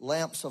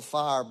 lamps of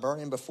fire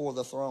burning before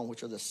the throne,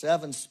 which are the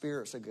 7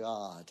 spirits of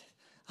God.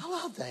 I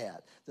love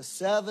that. The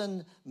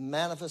 7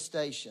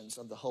 manifestations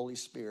of the Holy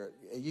Spirit.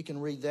 You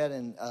can read that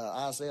in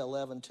Isaiah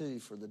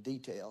 11:2 for the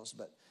details.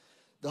 But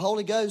the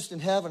Holy Ghost in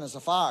heaven is a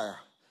fire.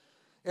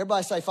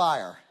 Everybody say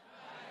fire.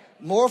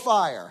 More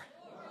fire.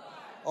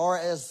 Or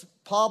as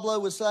Pablo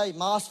would say,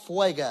 más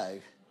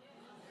fuego.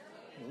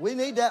 We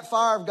need that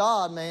fire of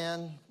God,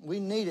 man.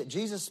 We need it.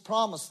 Jesus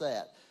promised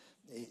that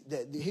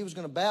he was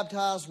going to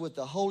baptize with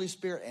the Holy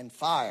Spirit and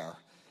fire.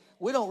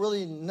 We don't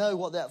really know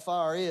what that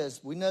fire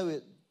is. We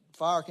know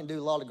fire can do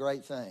a lot of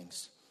great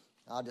things.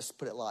 I'll just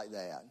put it like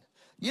that.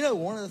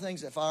 One of the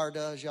things that fire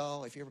does,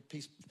 y'all, if you ever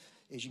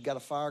you got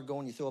a fire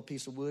going, you throw a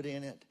piece of wood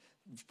in it,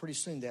 pretty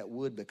soon that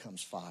wood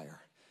becomes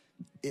fire.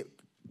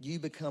 You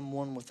become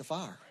one with the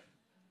fire.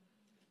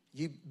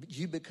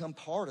 You become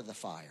part of the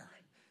fire.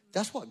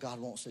 That's what God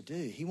wants to do.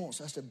 He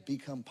wants us to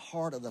become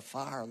part of the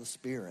fire of the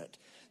Spirit.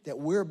 That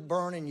we're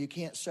burning, you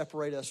can't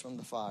separate us from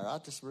the fire. I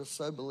just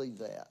so believe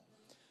that.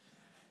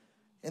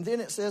 And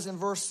then it says in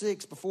verse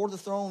 6, before the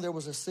throne there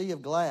was a sea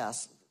of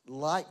glass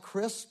like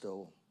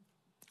crystal.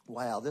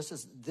 Wow, this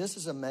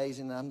is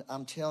amazing.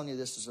 I'm telling you,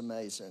 this is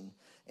amazing.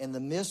 In the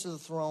midst of the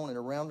throne and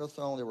around the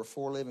throne there were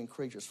 4 living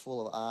creatures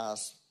full of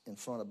eyes in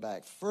front and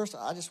back. First,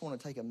 I just want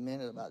to take a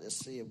minute about this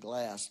sea of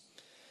glass,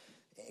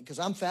 because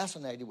I'm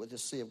fascinated with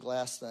this sea of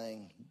glass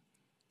thing.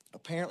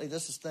 Apparently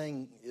this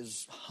thing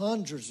is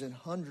hundreds and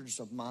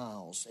hundreds of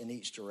miles in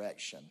each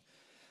direction.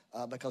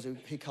 Because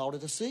he called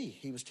it a sea.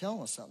 He was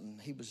telling us something.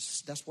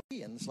 That's what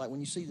he, and it's like when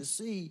you see the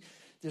sea,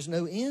 there's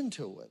no end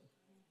to it.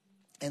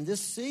 And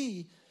this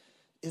sea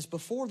is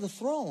before the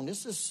throne.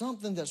 This is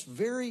something that's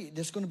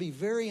going to be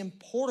very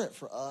important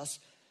for us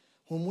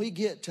when we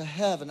get to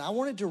heaven. I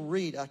wanted to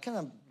read, I kind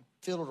of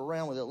fiddled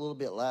around with it a little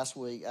bit last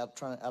week out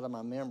of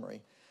my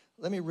memory.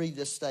 Let me read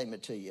this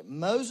statement to you.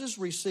 Moses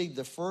received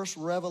the first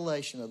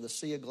revelation of the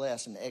sea of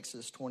glass in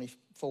Exodus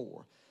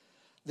 24.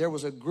 There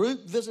was a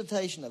group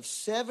visitation of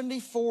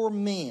 74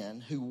 men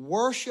who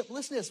worshiped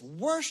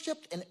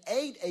and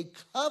ate a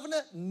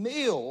covenant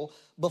meal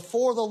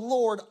before the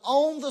Lord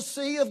on the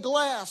sea of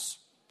glass.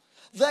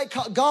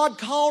 God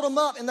called them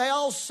up and they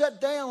all sat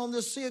down on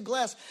this sea of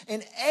glass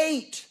and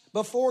ate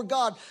before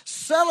God,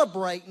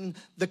 celebrating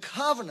the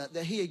covenant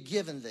that he had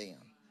given them.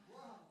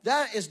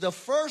 That is the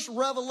first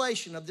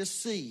revelation of this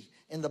sea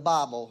in the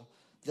Bible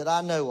that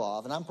I know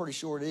of, and I'm pretty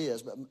sure it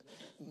is. But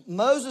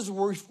Moses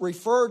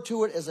referred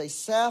to it as a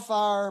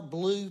sapphire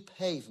blue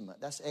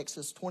pavement. That's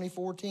Exodus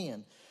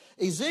 24:10.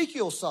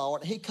 Ezekiel saw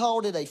it. He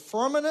called it a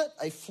firmament,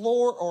 a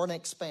floor, or an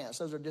expanse.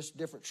 Those are just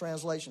different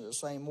translations of the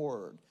same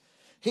word.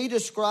 He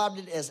described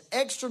it as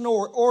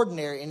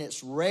extraordinary in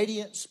its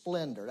radiant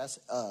splendor. That's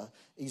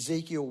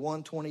Ezekiel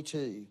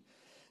 1:22.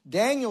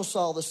 Daniel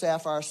saw the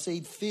sapphire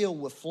sea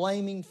filled with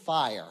flaming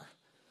fire.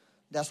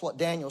 That's what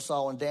Daniel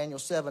saw in Daniel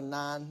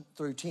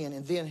 7:9-10.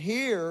 And then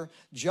here,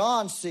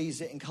 John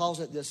sees it and calls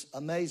it this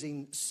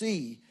amazing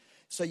sea.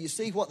 So you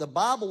see what the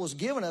Bible was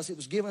giving us. It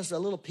was giving us a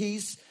little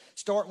piece,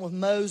 starting with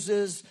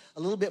Moses,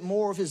 a little bit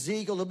more of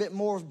Ezekiel, a little bit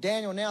more of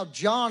Daniel. Now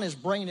John is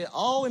bringing it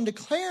all into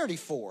clarity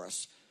for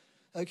us.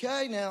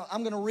 Okay, now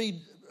I'm going to read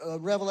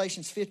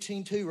Revelations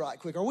 15:2 right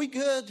quick. Are we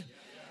good?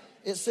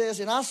 It says,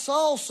 and I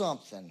saw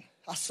something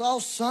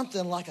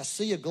like a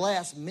sea of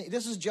glass.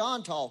 This is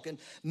John talking,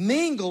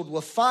 mingled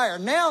with fire.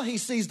 Now he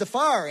sees the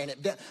fire in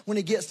it. When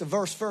he gets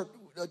to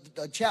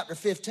chapter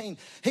 15,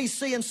 he's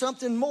seeing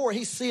something more.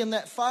 He's seeing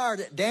that fire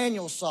that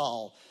Daniel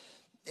saw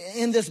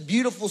in this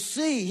beautiful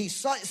sea. He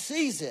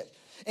sees it.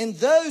 And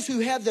those who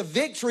have the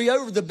victory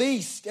over the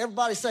beast,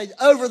 everybody say,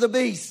 over the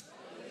beast.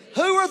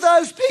 Who are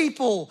those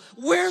people?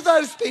 We're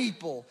those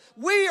people.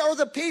 We are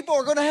the people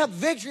who are going to have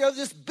victory over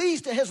this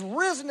beast that has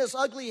risen its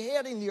ugly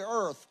head in the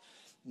earth.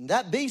 And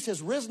that beast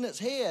has risen its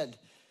head.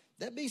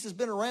 That beast has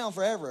been around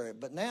forever,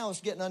 but now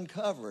it's getting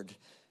uncovered.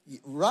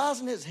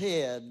 Rising its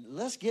head,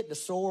 let's get the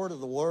sword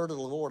of the word of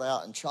the Lord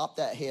out and chop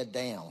that head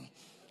down.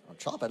 Or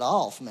chop it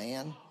off,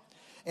 man.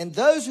 And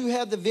those who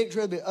have the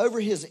victory over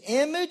his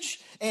image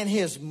and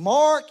his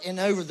mark and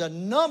over the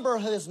number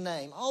of his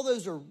name. All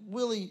those are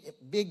really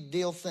big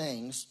deal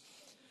things.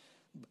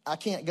 I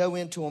can't go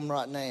into them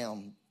right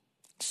now.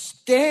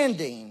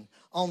 Standing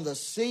on the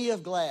sea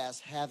of glass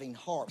having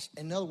harps.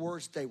 In other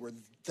words, they were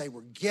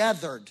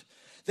gathered.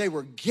 They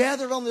were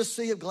gathered on the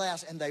sea of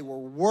glass and they were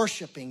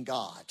worshiping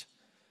God.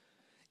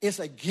 It's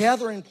a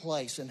gathering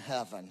place in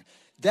heaven.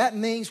 That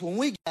means when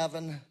we get to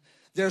heaven,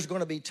 there's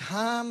going to be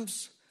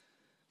times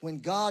when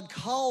God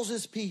calls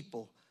his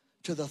people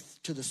to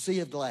the sea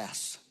of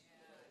glass.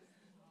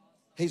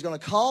 He's going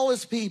to call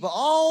his people,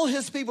 all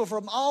his people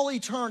from all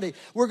eternity.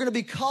 We're going to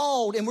be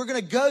called and we're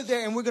going to go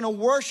there and we're going to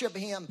worship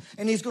him.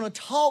 And he's going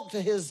to talk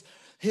to his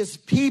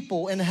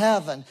people in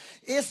heaven.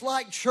 It's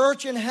like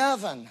church in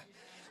heaven.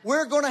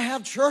 We're going to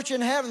have church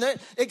in heaven,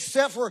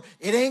 except for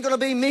it ain't going to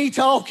be me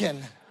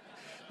talking.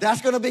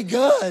 That's going to be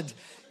good.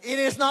 It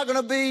is not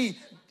going to be,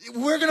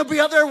 we're going to be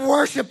out there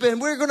worshiping.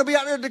 We're going to be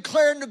out there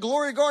declaring the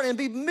glory of God and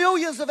be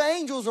millions of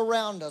angels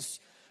around us,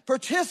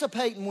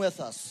 participating with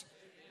us.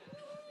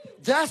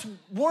 That's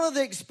one of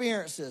the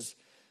experiences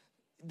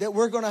that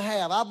we're going to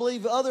have. I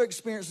believe other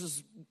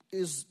experiences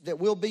is that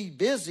we'll be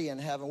busy in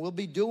heaven. We'll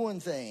be doing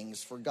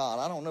things for God.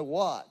 I don't know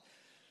what.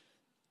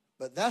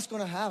 But that's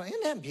going to happen.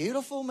 Isn't that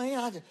beautiful,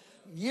 man?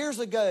 Years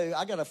ago,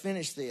 I got to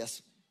finish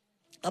this.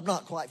 I'm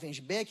not quite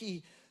finished.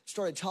 Becky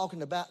started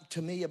talking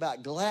to me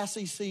about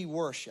glassy sea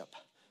worship.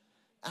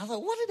 I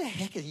thought, what the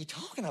heck are you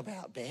talking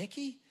about,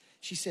 Becky?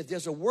 She said,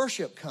 there's a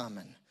worship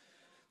coming.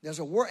 There's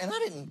a word, and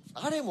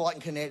I didn't want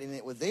connecting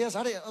it with this.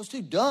 I was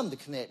too dumb to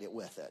connect it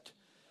with it.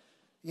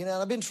 You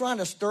know, I've been trying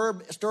to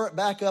stir it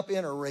back up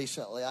in her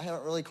recently. I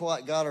haven't really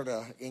quite got her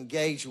to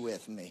engage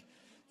with me.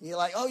 You're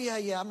like, oh,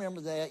 yeah, I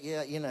remember that.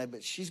 Yeah, you know,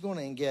 but she's going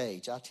to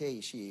engage. I tell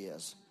you, she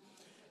is.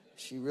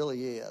 She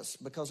really is.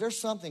 Because there's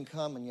something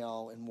coming,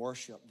 y'all, in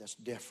worship that's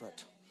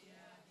different.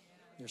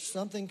 There's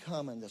something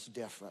coming that's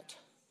different.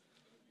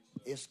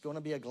 It's going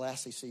to be a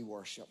glassy sea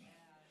worship.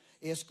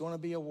 It's going to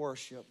be a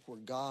worship where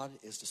God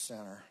is the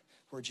center,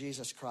 where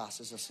Jesus Christ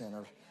is the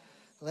center.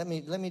 Let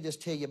me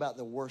just tell you about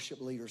the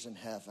worship leaders in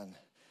heaven.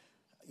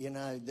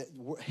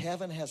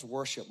 heaven has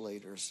worship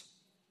leaders.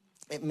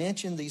 It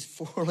mentioned these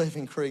 4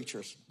 living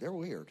creatures. They're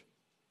weird.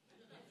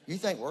 You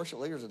think worship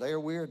leaders, they are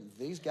weird?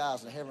 These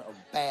guys in heaven are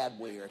bad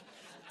weird.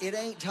 It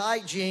ain't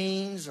tight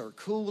jeans or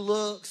cool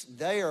looks.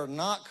 They are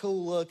not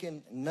cool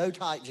looking, no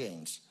tight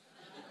jeans.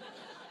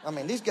 I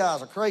mean, these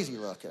guys are crazy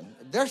looking.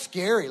 They're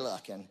scary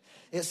looking.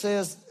 It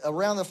says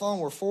around the throne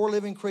were 4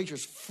 living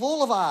creatures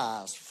full of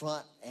eyes,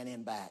 front and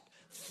in back.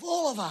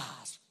 Full of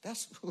eyes.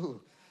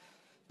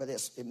 But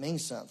it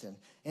means something.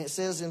 And it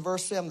says in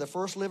verse 7, the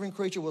first living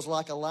creature was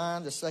like a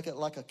lion, the second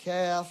like a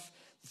calf,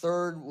 the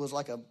third was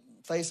like a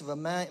face of a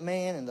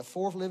man, and the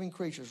 4th living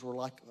creatures were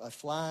like a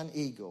flying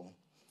eagle.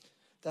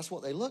 That's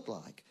what they looked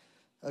like.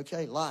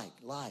 Okay, like.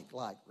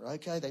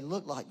 Okay, they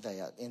looked like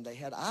that. And they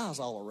had eyes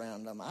all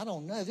around them. I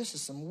don't know. This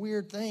is some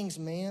weird things,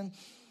 man.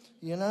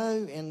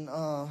 And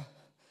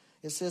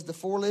it says the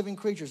 4 living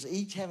creatures,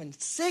 each having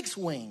 6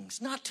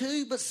 wings. Not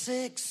 2, but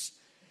 6.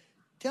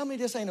 Tell me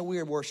this ain't a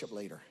weird worship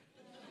leader.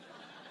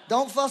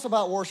 Don't fuss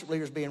about worship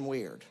leaders being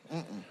weird.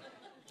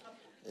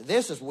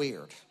 This is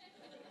weird.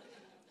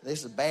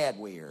 This is bad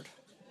weird.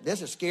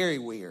 This is scary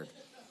weird.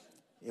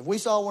 If we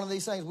saw one of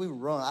these things, we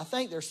would run. I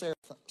think they're seraphs.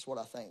 That's what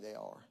I think they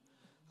are.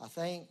 I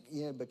think,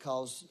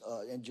 because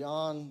in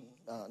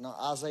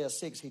Isaiah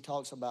 6, he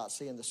talks about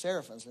seeing the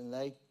seraphims, and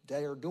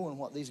they are doing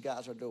what these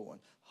guys are doing.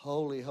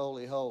 Holy,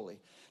 holy, holy.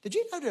 Did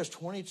you know there's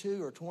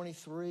 22 or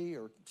 23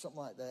 or something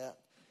like that?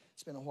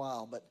 It's been a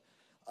while, but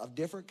of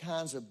different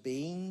kinds of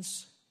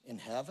beings in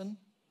heaven.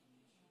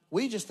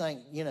 We just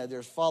think,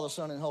 there's Father,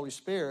 Son, and Holy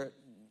Spirit,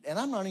 and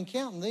I'm not even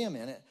counting them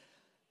in it.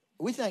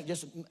 We think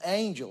just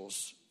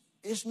angels.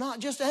 It's not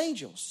just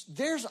angels.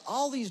 There's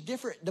all these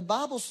the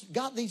Bible's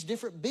got these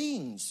different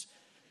beings.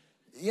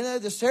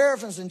 The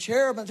seraphims and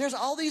cherubim. There's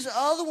all these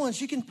other ones.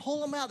 You can pull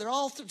them out. They're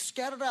all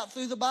scattered out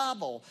through the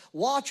Bible.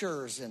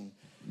 Watchers and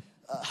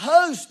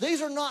hosts.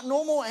 These are not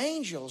normal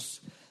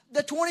angels.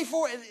 The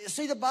 24,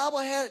 see, the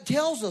Bible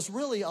tells us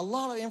really a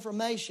lot of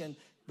information,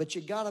 but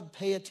you got to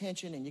pay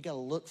attention and you got to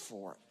look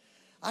for it.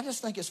 I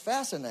just think it's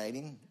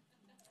fascinating.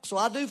 So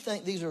I do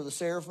think these are the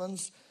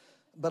seraphims,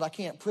 but I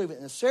can't prove it.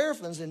 And the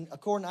seraphims, and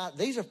according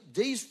to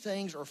these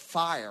things are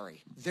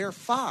fiery. They're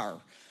fire.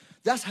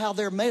 That's how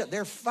they're made up.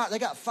 They're fire. They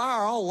got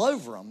fire all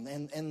over them,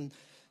 and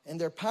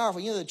they're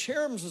powerful. The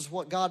cherubims is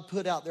what God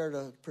put out there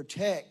to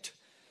protect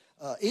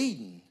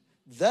Eden.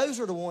 Those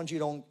are the ones you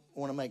don't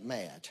want to make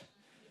mad.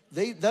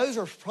 Those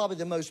are probably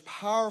the most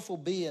powerful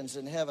beings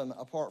in heaven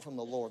apart from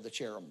the Lord, the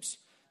cherubims.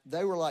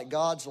 They were like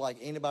gods, like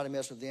anybody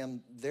mess with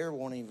them, they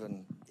won't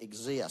even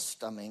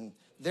exist. I mean,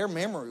 their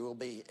memory will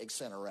be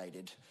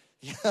incinerated.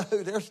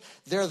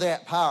 They're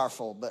that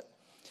powerful. But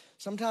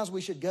sometimes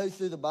we should go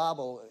through the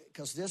Bible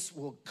because this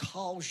will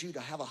cause you to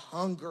have a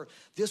hunger.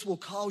 This will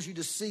cause you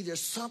to see there's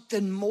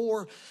something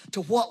more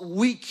to what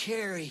we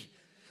carry.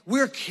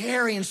 We're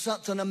carrying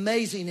something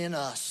amazing in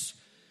us.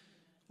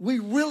 We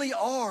really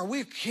are.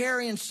 We're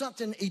carrying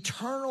something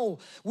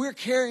eternal. We're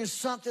carrying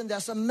something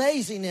that's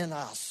amazing in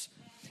us.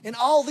 And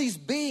all these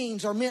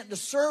beings are meant to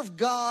serve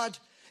God,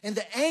 and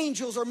the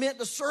angels are meant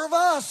to serve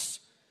us.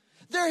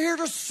 They're here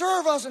to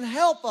serve us and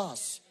help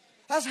us.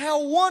 That's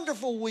how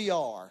wonderful we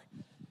are.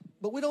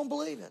 But we don't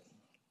believe it.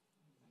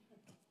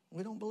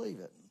 We don't believe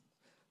it.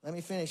 Let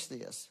me finish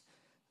this.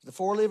 The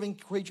 4 living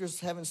creatures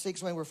having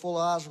 6 wings were full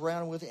of eyes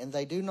around with it, and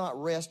they do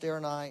not rest day or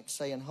night,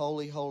 saying,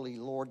 Holy, holy,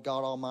 Lord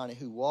God Almighty,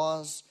 who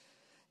was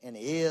and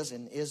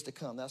is to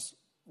come. That's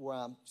where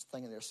I'm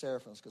thinking they're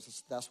seraphims,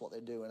 because that's what they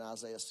do in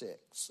Isaiah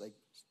 6. They,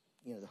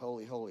 the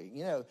holy, holy.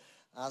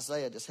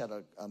 Isaiah just had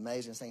an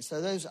amazing thing.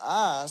 So those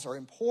eyes are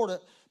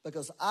important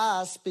because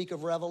eyes speak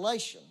of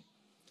revelation.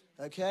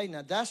 Okay,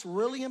 now that's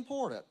really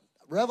important.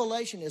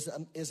 Revelation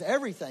is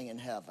everything in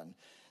heaven.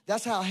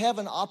 That's how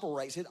heaven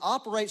operates. It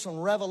operates on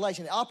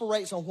revelation. It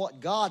operates on what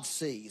God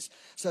sees.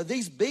 So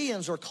these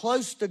beings are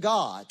close to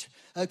God,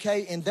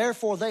 okay, and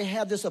therefore they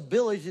have this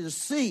ability to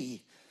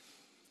see.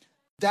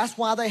 That's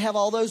why they have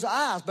all those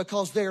eyes,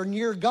 because they're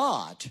near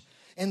God.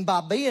 And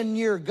by being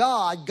near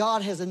God,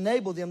 God has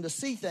enabled them to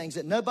see things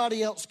that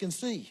nobody else can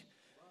see.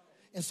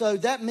 And so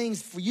that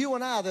means for you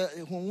and I, that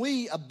when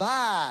we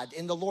abide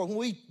in the Lord, when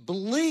we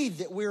believe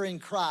that we're in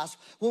Christ,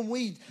 when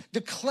we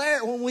declare,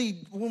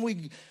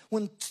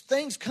 when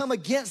things come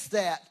against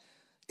that,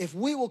 if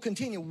we will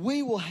continue,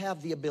 we will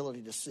have the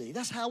ability to see.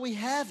 That's how we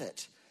have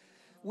it.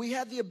 We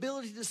have the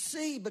ability to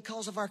see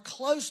because of our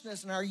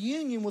closeness and our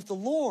union with the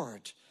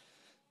Lord.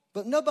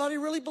 But nobody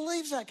really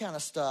believes that kind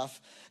of stuff.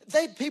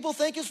 People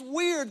think it's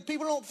weird.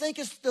 People don't think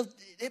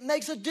it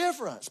makes a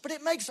difference. But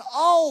it makes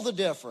all the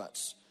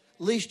difference.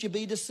 Lest you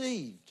be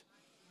deceived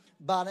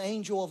by an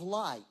angel of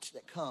light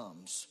that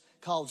comes,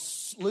 called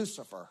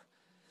Lucifer,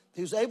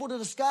 who's able to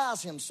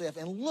disguise himself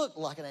and look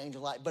like an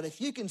angel of light. But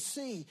if you can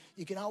see,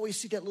 you can always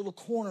see that little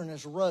corner in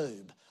his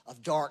robe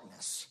of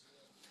darkness.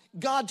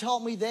 God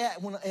taught me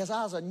that as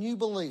I was a new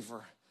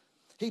believer.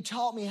 He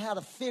taught me how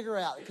to figure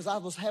out, because I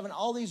was having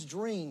all these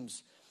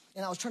dreams,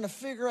 and I was trying to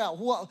figure out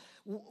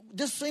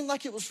this seemed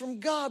like it was from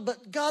God,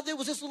 but God, there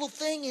was this little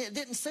thing, and it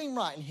didn't seem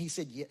right. And he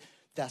said, yeah,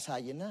 that's how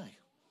you know.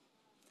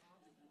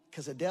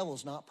 because the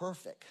devil's not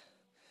perfect.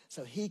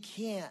 So he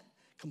can't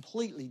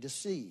completely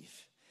deceive.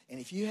 And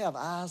if you have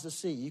eyes to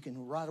see, you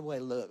can right away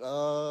look,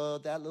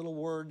 that little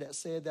word that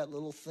said, that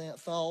little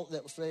thought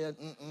that said,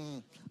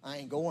 I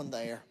ain't going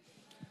there.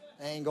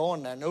 I ain't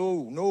going there.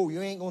 No,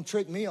 you ain't going to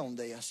trick me on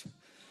this.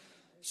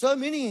 So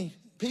many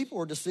people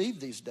are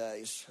deceived these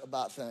days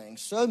about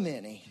things, so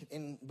many.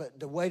 But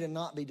the way to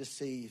not be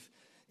deceived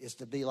is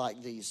to be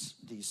like these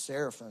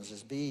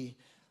seraphims,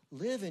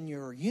 live in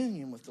your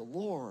union with the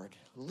Lord.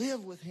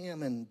 Live with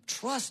him and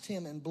trust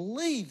him and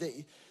believe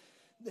that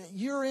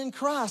you're in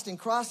Christ and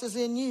Christ is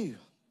in you.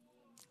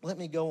 Let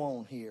me go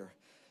on here.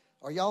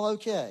 Are y'all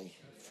okay?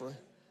 Well,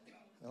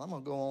 I'm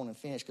going to go on and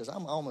finish because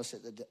I'm almost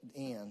at the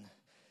end.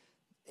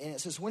 And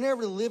it says,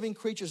 whenever the living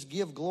creatures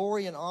give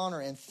glory and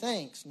honor and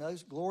thanks,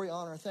 notice glory,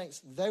 honor, and thanks,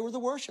 they were the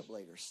worship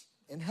leaders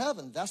in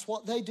heaven. That's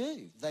what they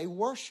do. They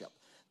worship.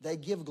 They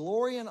give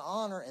glory and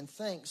honor and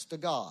thanks to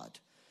God,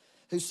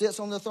 who sits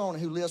on the throne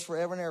and who lives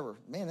forever and ever.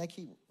 Man, they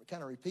keep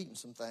kind of repeating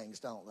some things,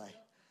 don't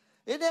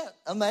they? Isn't that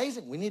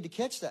amazing? We need to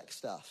catch that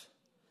stuff.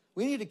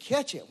 We need to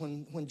catch it.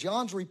 When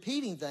John's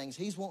repeating things,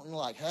 he's wanting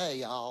like, hey,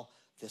 y'all,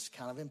 this is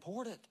kind of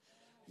important.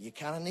 You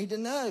kind of need to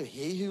know.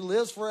 He who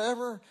lives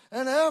forever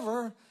and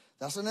ever,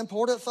 that's an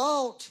important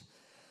thought.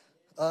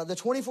 The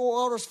 24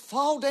 elders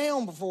fall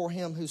down before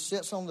him who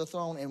sits on the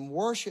throne and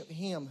worship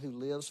him who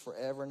lives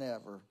forever and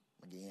ever.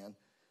 Again,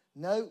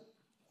 note,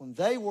 when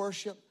they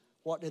worship,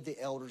 what did the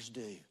elders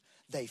do?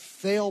 They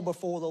fell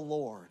before the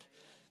Lord.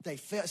 They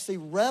fell. See,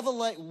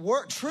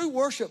 true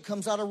worship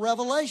comes out of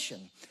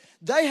revelation.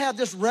 They have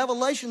this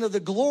revelation of the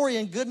glory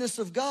and goodness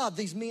of God,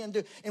 these men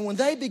do. And when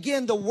they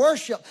begin to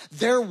worship,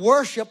 their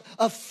worship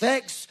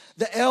affects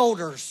the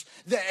elders.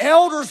 The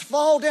elders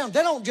fall down.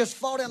 They don't just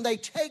fall down. They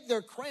take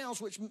their crowns,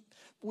 which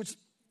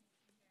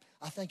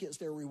I think it's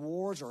their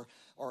rewards or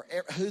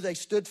who they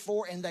stood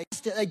for, and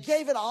they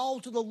gave it all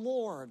to the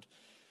Lord.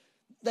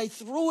 They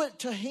threw it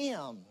to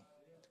him.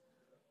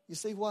 You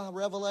see why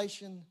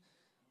revelation,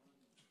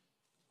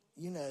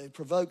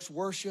 provokes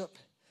worship,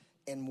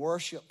 and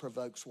worship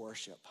provokes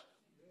worship.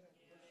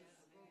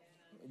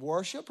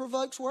 Worship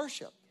provokes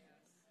worship.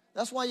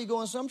 That's why you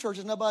go in some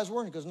churches, nobody's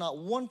worshiping, because not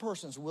one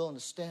person's willing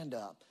to stand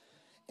up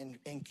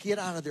and get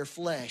out of their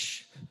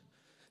flesh,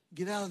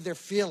 get out of their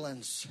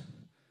feelings,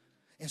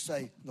 and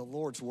say, the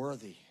Lord's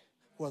worthy,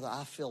 whether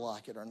I feel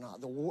like it or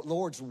not. The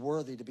Lord's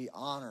worthy to be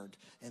honored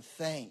and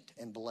thanked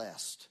and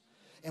blessed.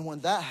 And when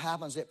that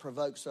happens, it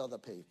provokes other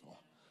people.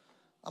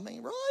 I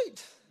mean,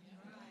 right?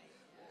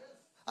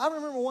 I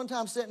remember one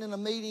time sitting in a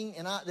meeting,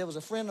 and there was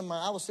a friend of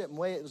mine. I was sitting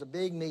it was a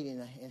big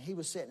meeting, and he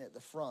was sitting at the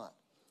front.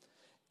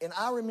 And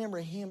I remember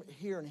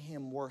hearing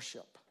him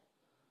worship.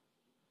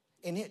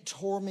 And it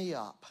tore me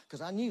up,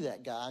 because I knew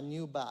that guy. I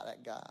knew about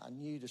that guy. I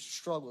knew the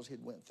struggles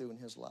he'd went through in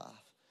his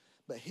life.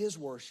 But his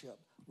worship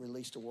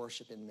released a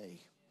worship in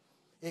me.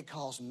 It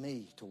caused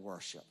me to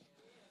worship.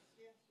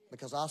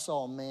 Because I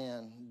saw a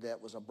man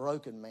that was a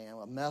broken man,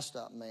 a messed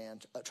up man,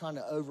 trying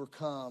to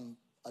overcome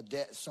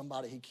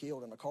somebody he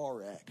killed in a car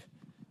wreck.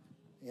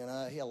 He had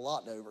a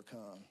lot to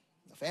overcome,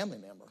 a family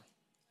member.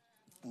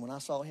 And when I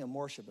saw him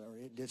worship,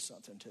 it did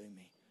something to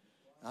me.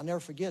 I'll never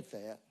forget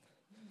that.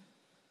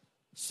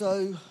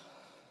 So,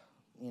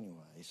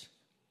 anyways,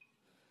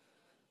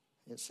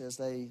 it says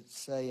they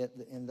say it,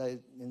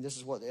 and this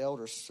is what the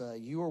elders say.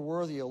 You are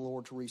worthy, O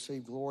Lord, to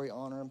receive glory,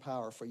 honor, and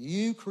power. For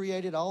you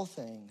created all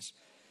things,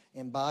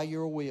 and by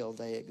your will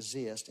they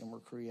exist and were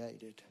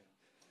created.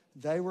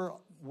 They were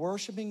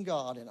worshiping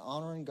God and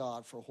honoring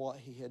God for what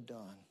he had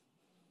done.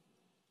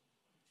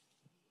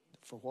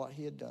 For what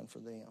he had done for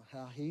them.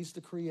 How he's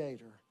the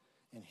creator,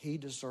 and he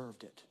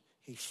deserved it.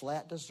 He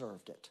flat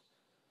deserved it.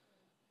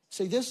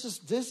 See, this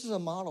is a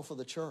model for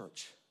the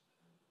church.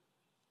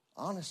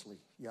 Honestly,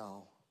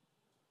 y'all.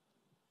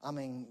 I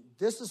mean,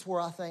 this is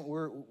where I think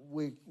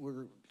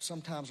we're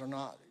sometimes are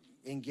not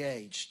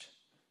engaged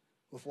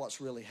with what's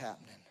really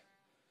happening.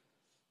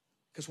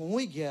 Because when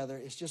we gather,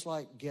 it's just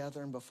like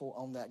gathering before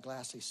on that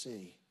glassy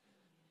sea.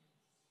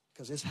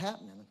 Because it's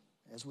happening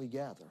as we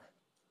gather.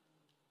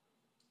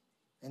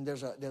 And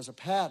there's a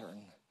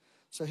pattern.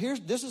 So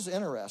this is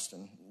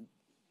interesting.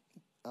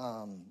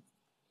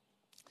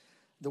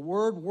 The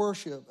word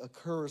worship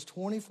occurs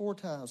 24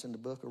 times in the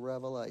book of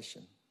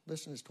Revelation.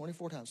 Listen, it's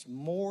 24 times,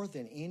 more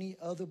than any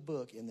other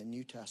book in the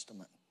New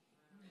Testament.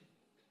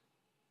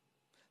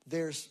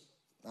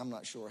 I'm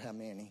not sure how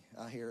many.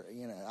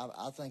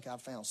 I think I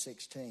found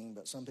 16,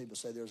 but some people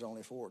say there's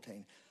only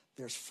 14.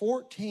 There's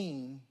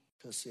 14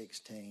 to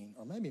 16,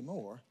 or maybe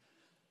more,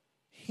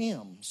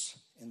 hymns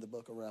in the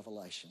book of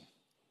Revelation.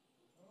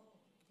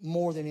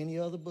 More than any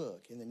other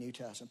book in the New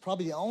Testament.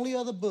 Probably the only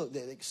other book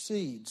that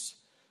exceeds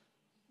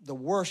the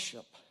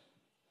worship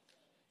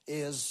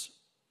is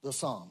the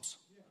Psalms.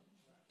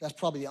 That's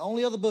probably the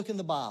only other book in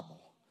the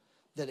Bible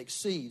that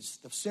exceeds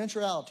the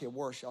centrality of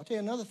worship. I'll tell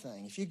you another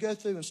thing. If you go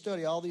through and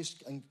study all these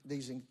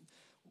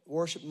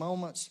worship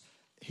moments,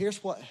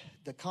 here's what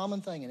the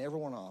common thing in every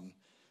one of them.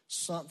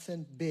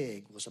 Something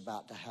big was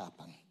about to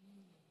happen.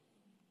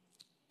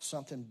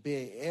 something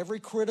big. Every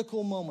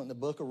critical moment in the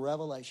book of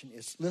Revelation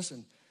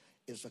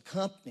is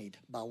accompanied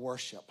by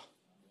worship.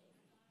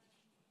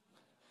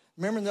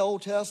 Remember in the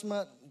Old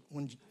Testament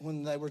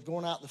when they were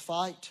going out to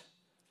fight,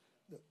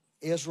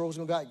 Israel was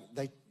going to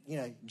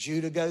go.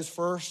 Judah goes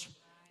first,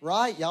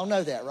 right? Y'all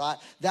know that, right?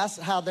 That's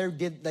how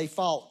they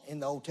fought in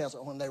the Old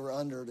Testament when they were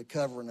under the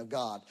covering of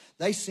God.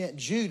 They sent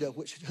Judah,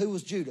 who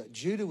was Judah?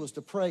 Judah was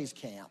the praise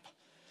camp.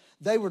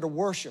 They were the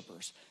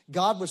worshipers.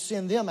 God would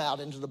send them out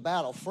into the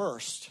battle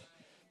first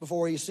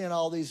before he sent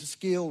all these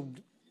skilled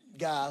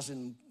guys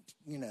and,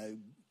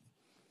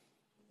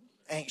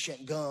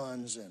 ancient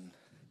guns and,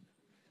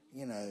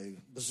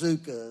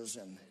 bazookas.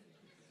 And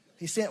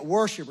he sent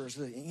worshipers.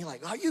 And you're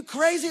like, are you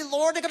crazy,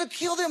 Lord? They're going to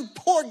kill them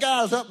poor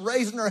guys up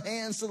raising their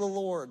hands to the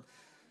Lord.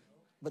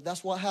 But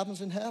that's what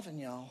happens in heaven,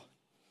 y'all.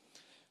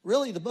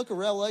 Really, the book of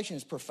Revelation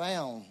is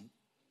profound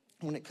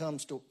when it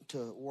comes to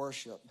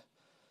worship.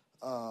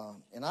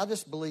 And I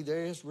just believe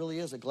there really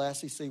is a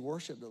glassy sea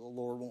worship that the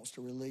Lord wants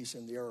to release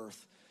in the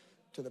earth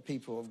to the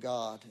people of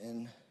God.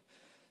 And,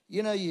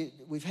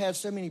 we've had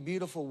so many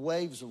beautiful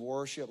waves of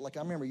worship. Like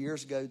I remember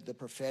years ago, the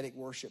prophetic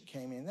worship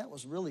came in. That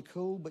was really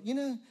cool. But,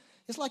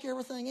 it's like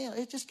everything else.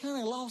 It just kind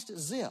of lost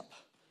its zip.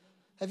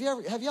 Have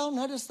y'all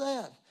noticed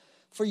that?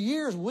 For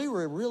years, we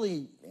were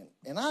really,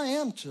 and I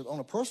am on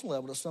a personal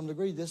level to some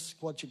degree, this is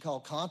what you call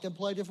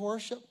contemplative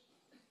worship.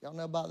 Y'all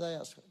know about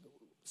that? It's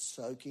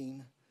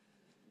soaking.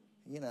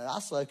 I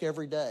soak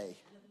every day.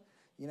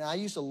 I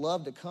used to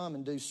love to come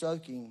and do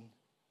soaking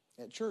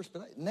at church,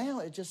 but now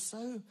it's just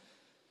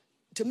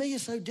to me,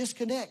 it's so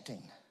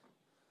disconnecting.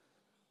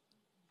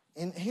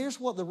 And here's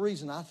what the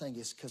reason I think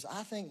is, because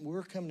I think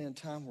we're coming in a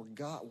time where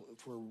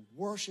we're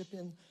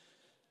worshiping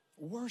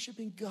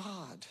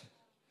God.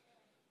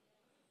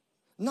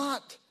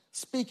 Not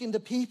speaking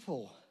to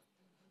people,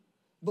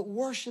 but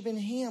worshiping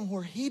him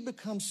where he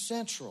becomes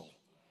central.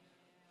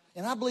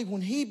 And I believe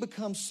when he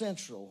becomes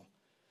central,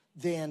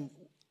 then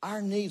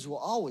our needs will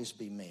always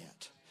be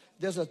met.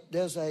 There's a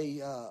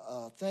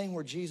thing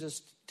where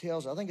Jesus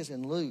tells, I think it's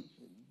in Luke,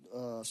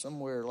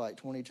 somewhere like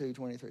 22,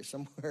 23,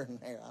 somewhere in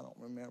there, I don't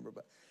remember,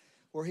 but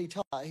where he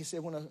talked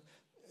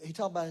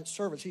about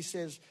servants, he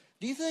says,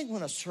 do you think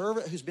when a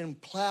servant who's been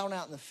plowing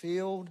out in the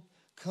field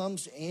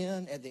comes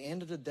in at the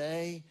end of the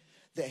day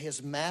that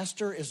his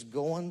master is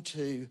going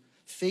to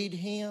feed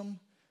him?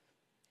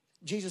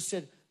 Jesus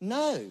said,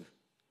 no,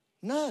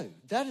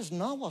 that is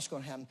not what's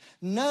going to happen.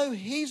 No,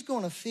 he's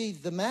going to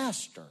feed the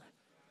master.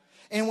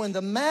 And when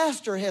the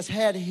master has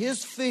had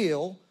his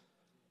fill,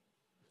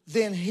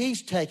 then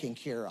he's taken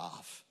care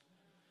of.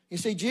 You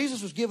see,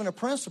 Jesus was given a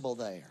principle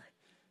there.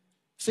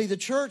 See, the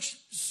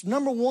church's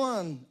number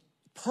one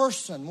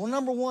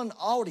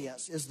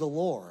audience is the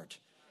Lord.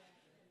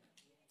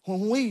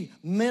 When we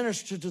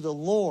minister to the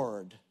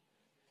Lord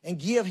and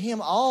give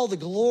him all the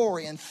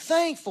glory and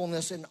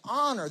thankfulness and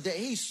honor that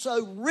he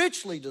so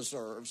richly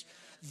deserves,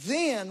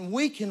 then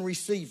we can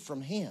receive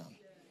from him.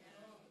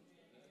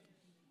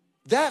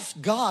 That's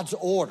God's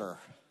order.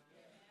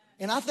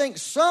 And I think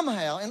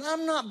somehow, and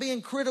I'm not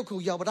being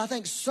critical, y'all, but I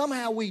think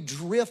somehow we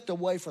drift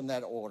away from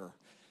that order.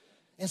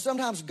 And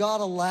sometimes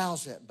God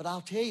allows it. But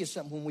I'll tell you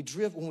something,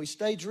 when we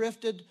stay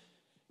drifted,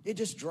 it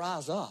just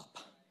dries up.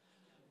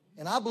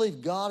 And I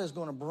believe God is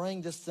going to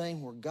bring this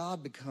thing where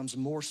God becomes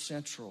more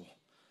central.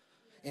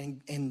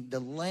 And the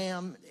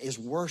Lamb is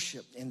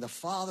worshiped, and the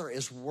Father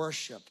is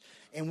worshiped.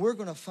 And we're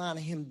going to find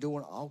him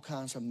doing all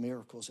kinds of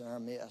miracles in our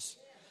midst.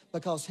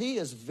 Because he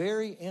is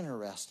very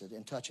interested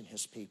in touching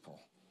his people.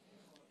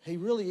 He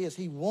really is.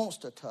 He wants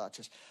to touch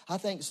us. I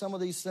think some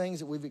of these things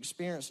that we've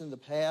experienced in the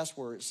past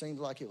where it seemed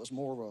like it was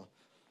more of a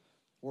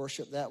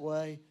worship that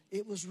way,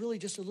 it was really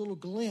just a little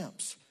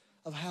glimpse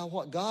of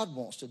what God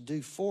wants to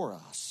do for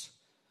us.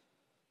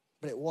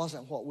 But it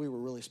wasn't what we were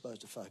really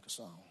supposed to focus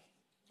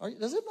on.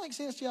 Does it make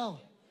sense to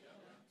y'all?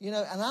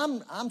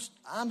 And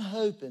I'm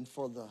hoping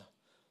for the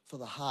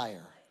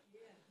higher.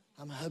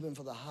 I'm hoping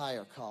for the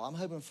higher call. I'm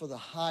hoping for the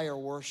higher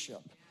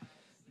worship,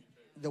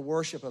 the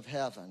worship of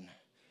heaven.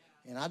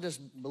 And I just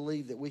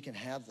believe that we can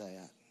have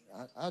that.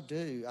 I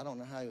do. I don't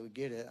know how you would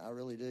get it. I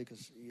really do,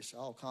 because it's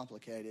all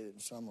complicated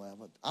at some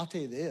level. I'll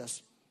tell you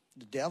this,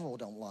 the devil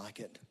don't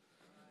like it.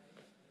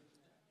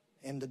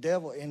 And the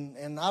devil,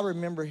 and I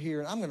remember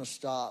hearing, I'm going to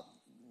stop,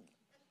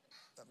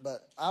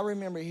 but I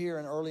remember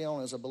hearing early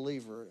on as a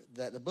believer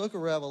that the book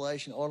of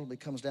Revelation ultimately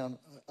comes down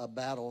a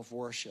battle of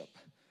worship.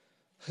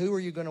 Who are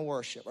you going to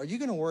worship? Are you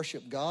going to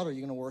worship God, or are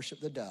you going to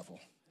worship the devil?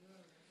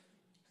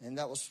 And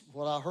that was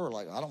what I heard.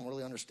 Like, I don't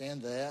really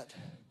understand that.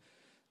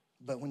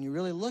 But when you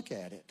really look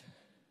at it,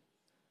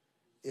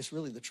 it's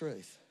really the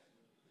truth.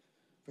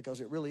 Because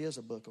it really is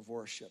a book of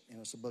worship, and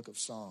it's a book of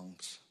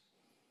songs.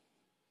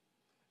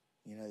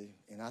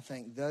 And I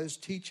think those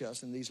teach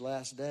us in these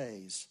last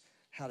days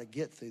how to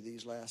get through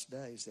these last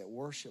days, that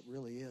worship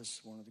really is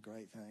one of the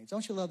great things.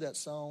 Don't you love that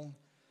song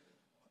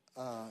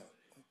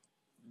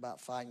about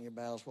fighting your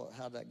battles?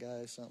 How'd that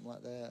go? Something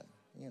like that.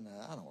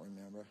 I don't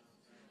remember.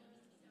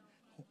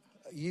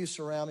 You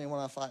surround me when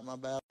I fight my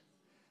battle.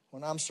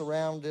 When I'm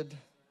surrounded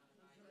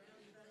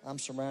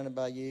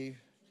by you.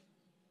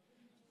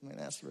 I mean,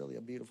 that's really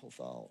a beautiful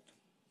thought.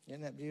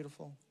 Isn't that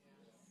beautiful?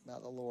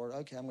 About the Lord.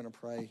 Okay, I'm going to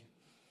pray.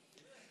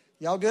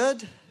 Y'all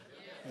good?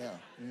 Yeah.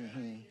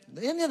 Mm-hmm.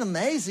 Isn't it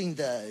amazing,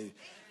 though?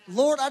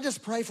 Lord, I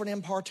just pray for an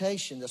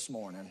impartation this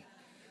morning.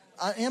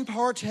 An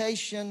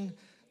impartation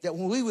that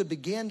when we would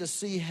begin to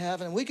see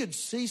heaven, we could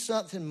see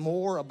something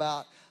more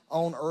about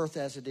on earth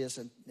as it is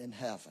in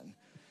heaven.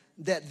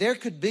 That there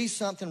could be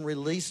something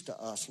released to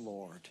us,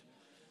 Lord,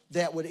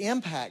 that would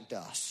impact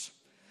us.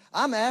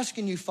 I'm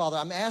asking you, Father,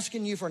 I'm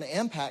asking you for an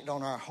impact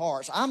on our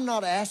hearts. I'm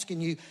not asking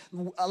you,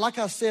 like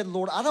I said,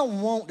 Lord, I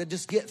don't want to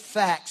just get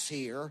facts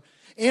here,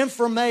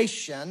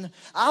 information.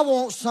 I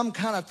want some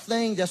kind of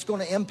thing that's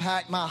going to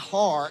impact my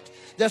heart,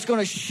 that's going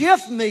to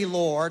shift me,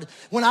 Lord.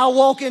 When I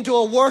walk into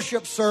a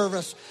worship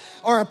service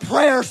or a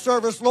prayer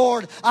service,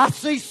 Lord, I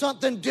see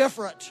something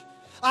different.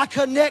 I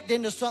connect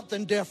into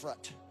something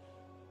different.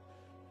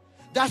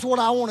 That's what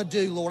I want to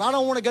do, Lord. I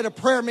don't want to go to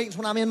prayer meetings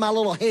when I'm in my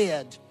little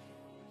head.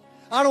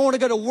 I don't want to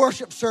go to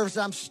worship services.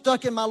 I'm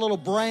stuck in my little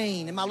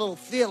brain, in my little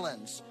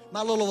feelings,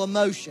 my little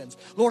emotions.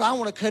 Lord, I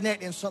want to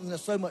connect in something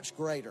that's so much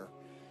greater.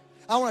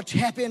 I want to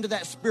tap into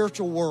that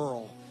spiritual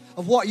world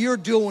of what you're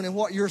doing and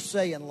what you're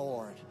saying,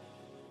 Lord.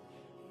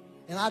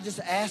 And I just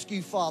ask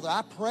you, Father,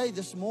 I pray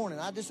this morning,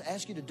 I just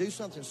ask you to do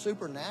something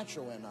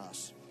supernatural in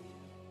us.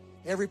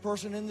 Every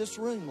person in this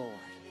room, Lord.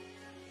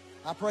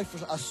 I pray for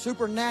a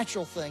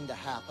supernatural thing to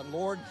happen,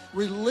 Lord.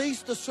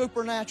 Release the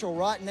supernatural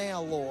right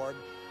now, Lord.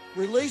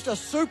 Release a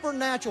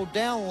supernatural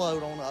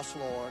download on us,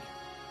 Lord.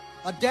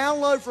 A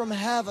download from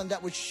heaven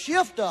that would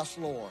shift us,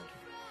 Lord.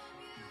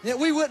 That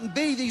we wouldn't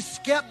be these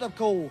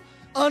skeptical,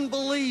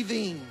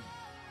 unbelieving,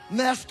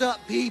 messed up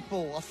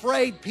people,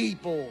 afraid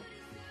people,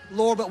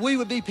 Lord, but we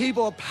would be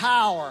people of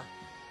power,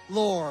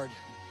 Lord.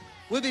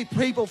 We'd be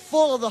people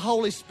full of the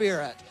Holy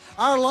Spirit.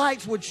 Our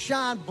lights would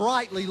shine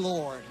brightly,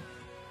 Lord.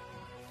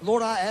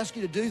 Lord, I ask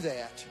you to do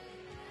that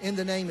in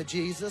the name of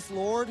Jesus,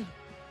 Lord.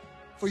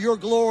 For your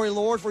glory,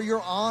 Lord, for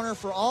your honor,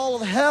 for all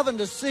of heaven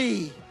to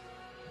see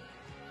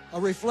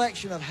a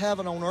reflection of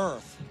heaven on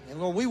earth.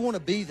 And Lord, we want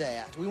to be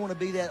that. We want to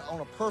be that on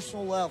a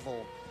personal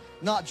level,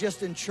 not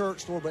just in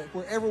church, Lord, but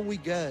wherever we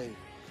go,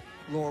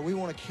 Lord. We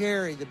want to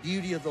carry the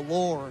beauty of the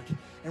Lord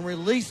and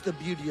release the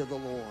beauty of the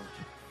Lord.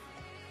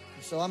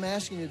 And so I'm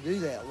asking you to do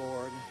that,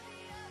 Lord.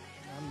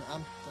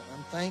 I'm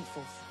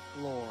thankful,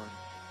 Lord.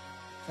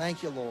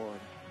 Thank you, Lord.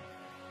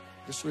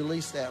 Just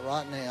release that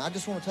right now. I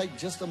just want to take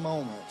just a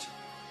moment.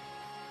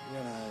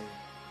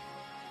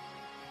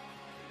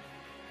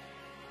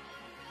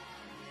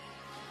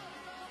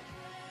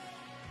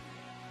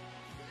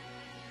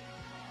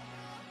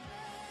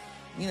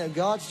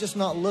 God's just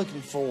not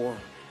looking for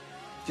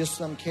just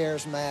some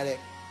charismatic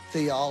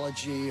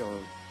theology or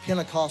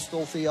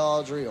Pentecostal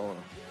theology or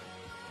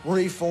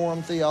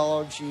Reformed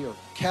theology or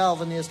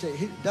Calvinistic.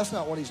 That's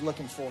not what he's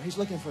looking for. He's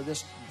looking for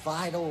this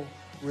vital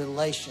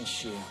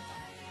relationship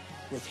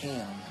with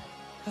him.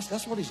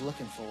 That's what he's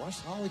looking for.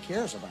 That's all he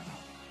cares about.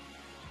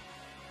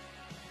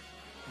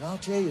 And I'll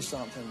tell you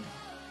something,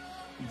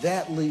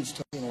 that leads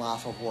to a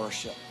life of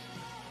worship,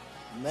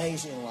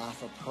 amazing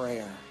life of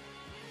prayer.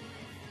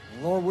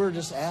 And Lord, we're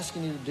just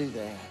asking you to do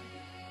that.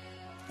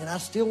 And I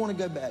still want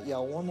to go back,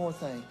 y'all, one more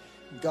thing.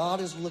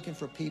 God is looking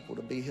for people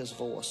to be his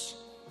voice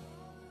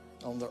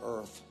on the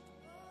earth.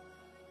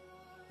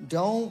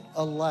 Don't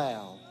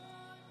allow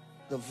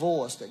the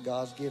voice that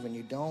God's given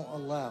you, don't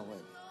allow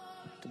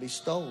it to be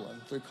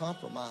stolen through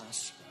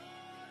compromise.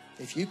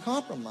 If you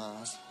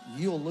compromise,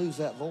 you'll lose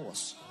that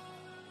voice.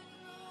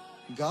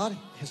 God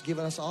has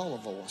given us all a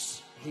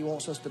voice. He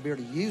wants us to be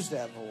able to use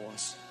that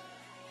voice.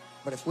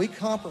 But if we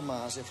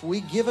compromise, if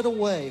we give it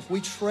away, if we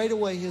trade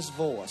away his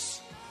voice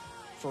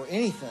for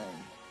anything,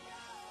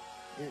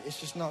 it's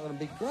just not going to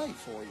be great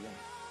for you.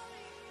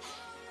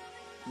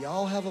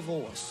 Y'all have a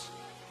voice.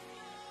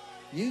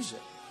 Use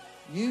it.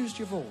 Use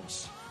your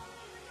voice.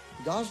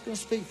 God's going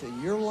to speak through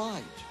your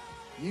light.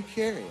 You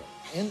carry it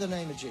in the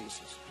name of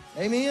Jesus.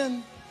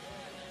 Amen?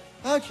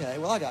 Okay,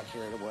 well, I got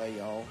carried away,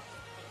 y'all.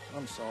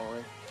 I'm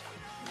sorry.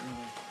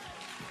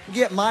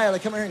 Get Maya to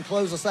come here and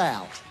close us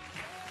out.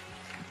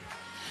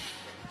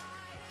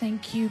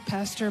 Thank you,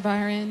 Pastor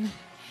Byron.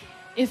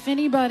 If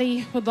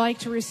anybody would like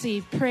to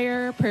receive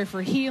prayer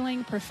for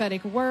healing,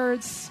 prophetic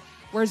words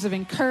of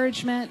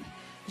encouragement,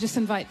 just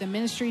invite the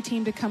ministry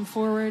team to come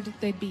forward.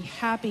 They'd be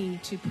happy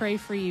to pray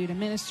for you, to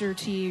minister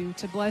to you,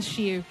 to bless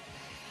you.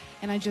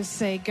 And I just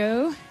say,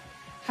 go,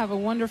 have a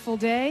wonderful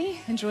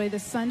day, enjoy the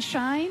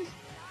sunshine,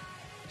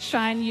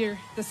 shine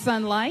the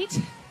sunlight,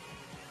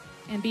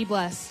 and be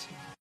blessed.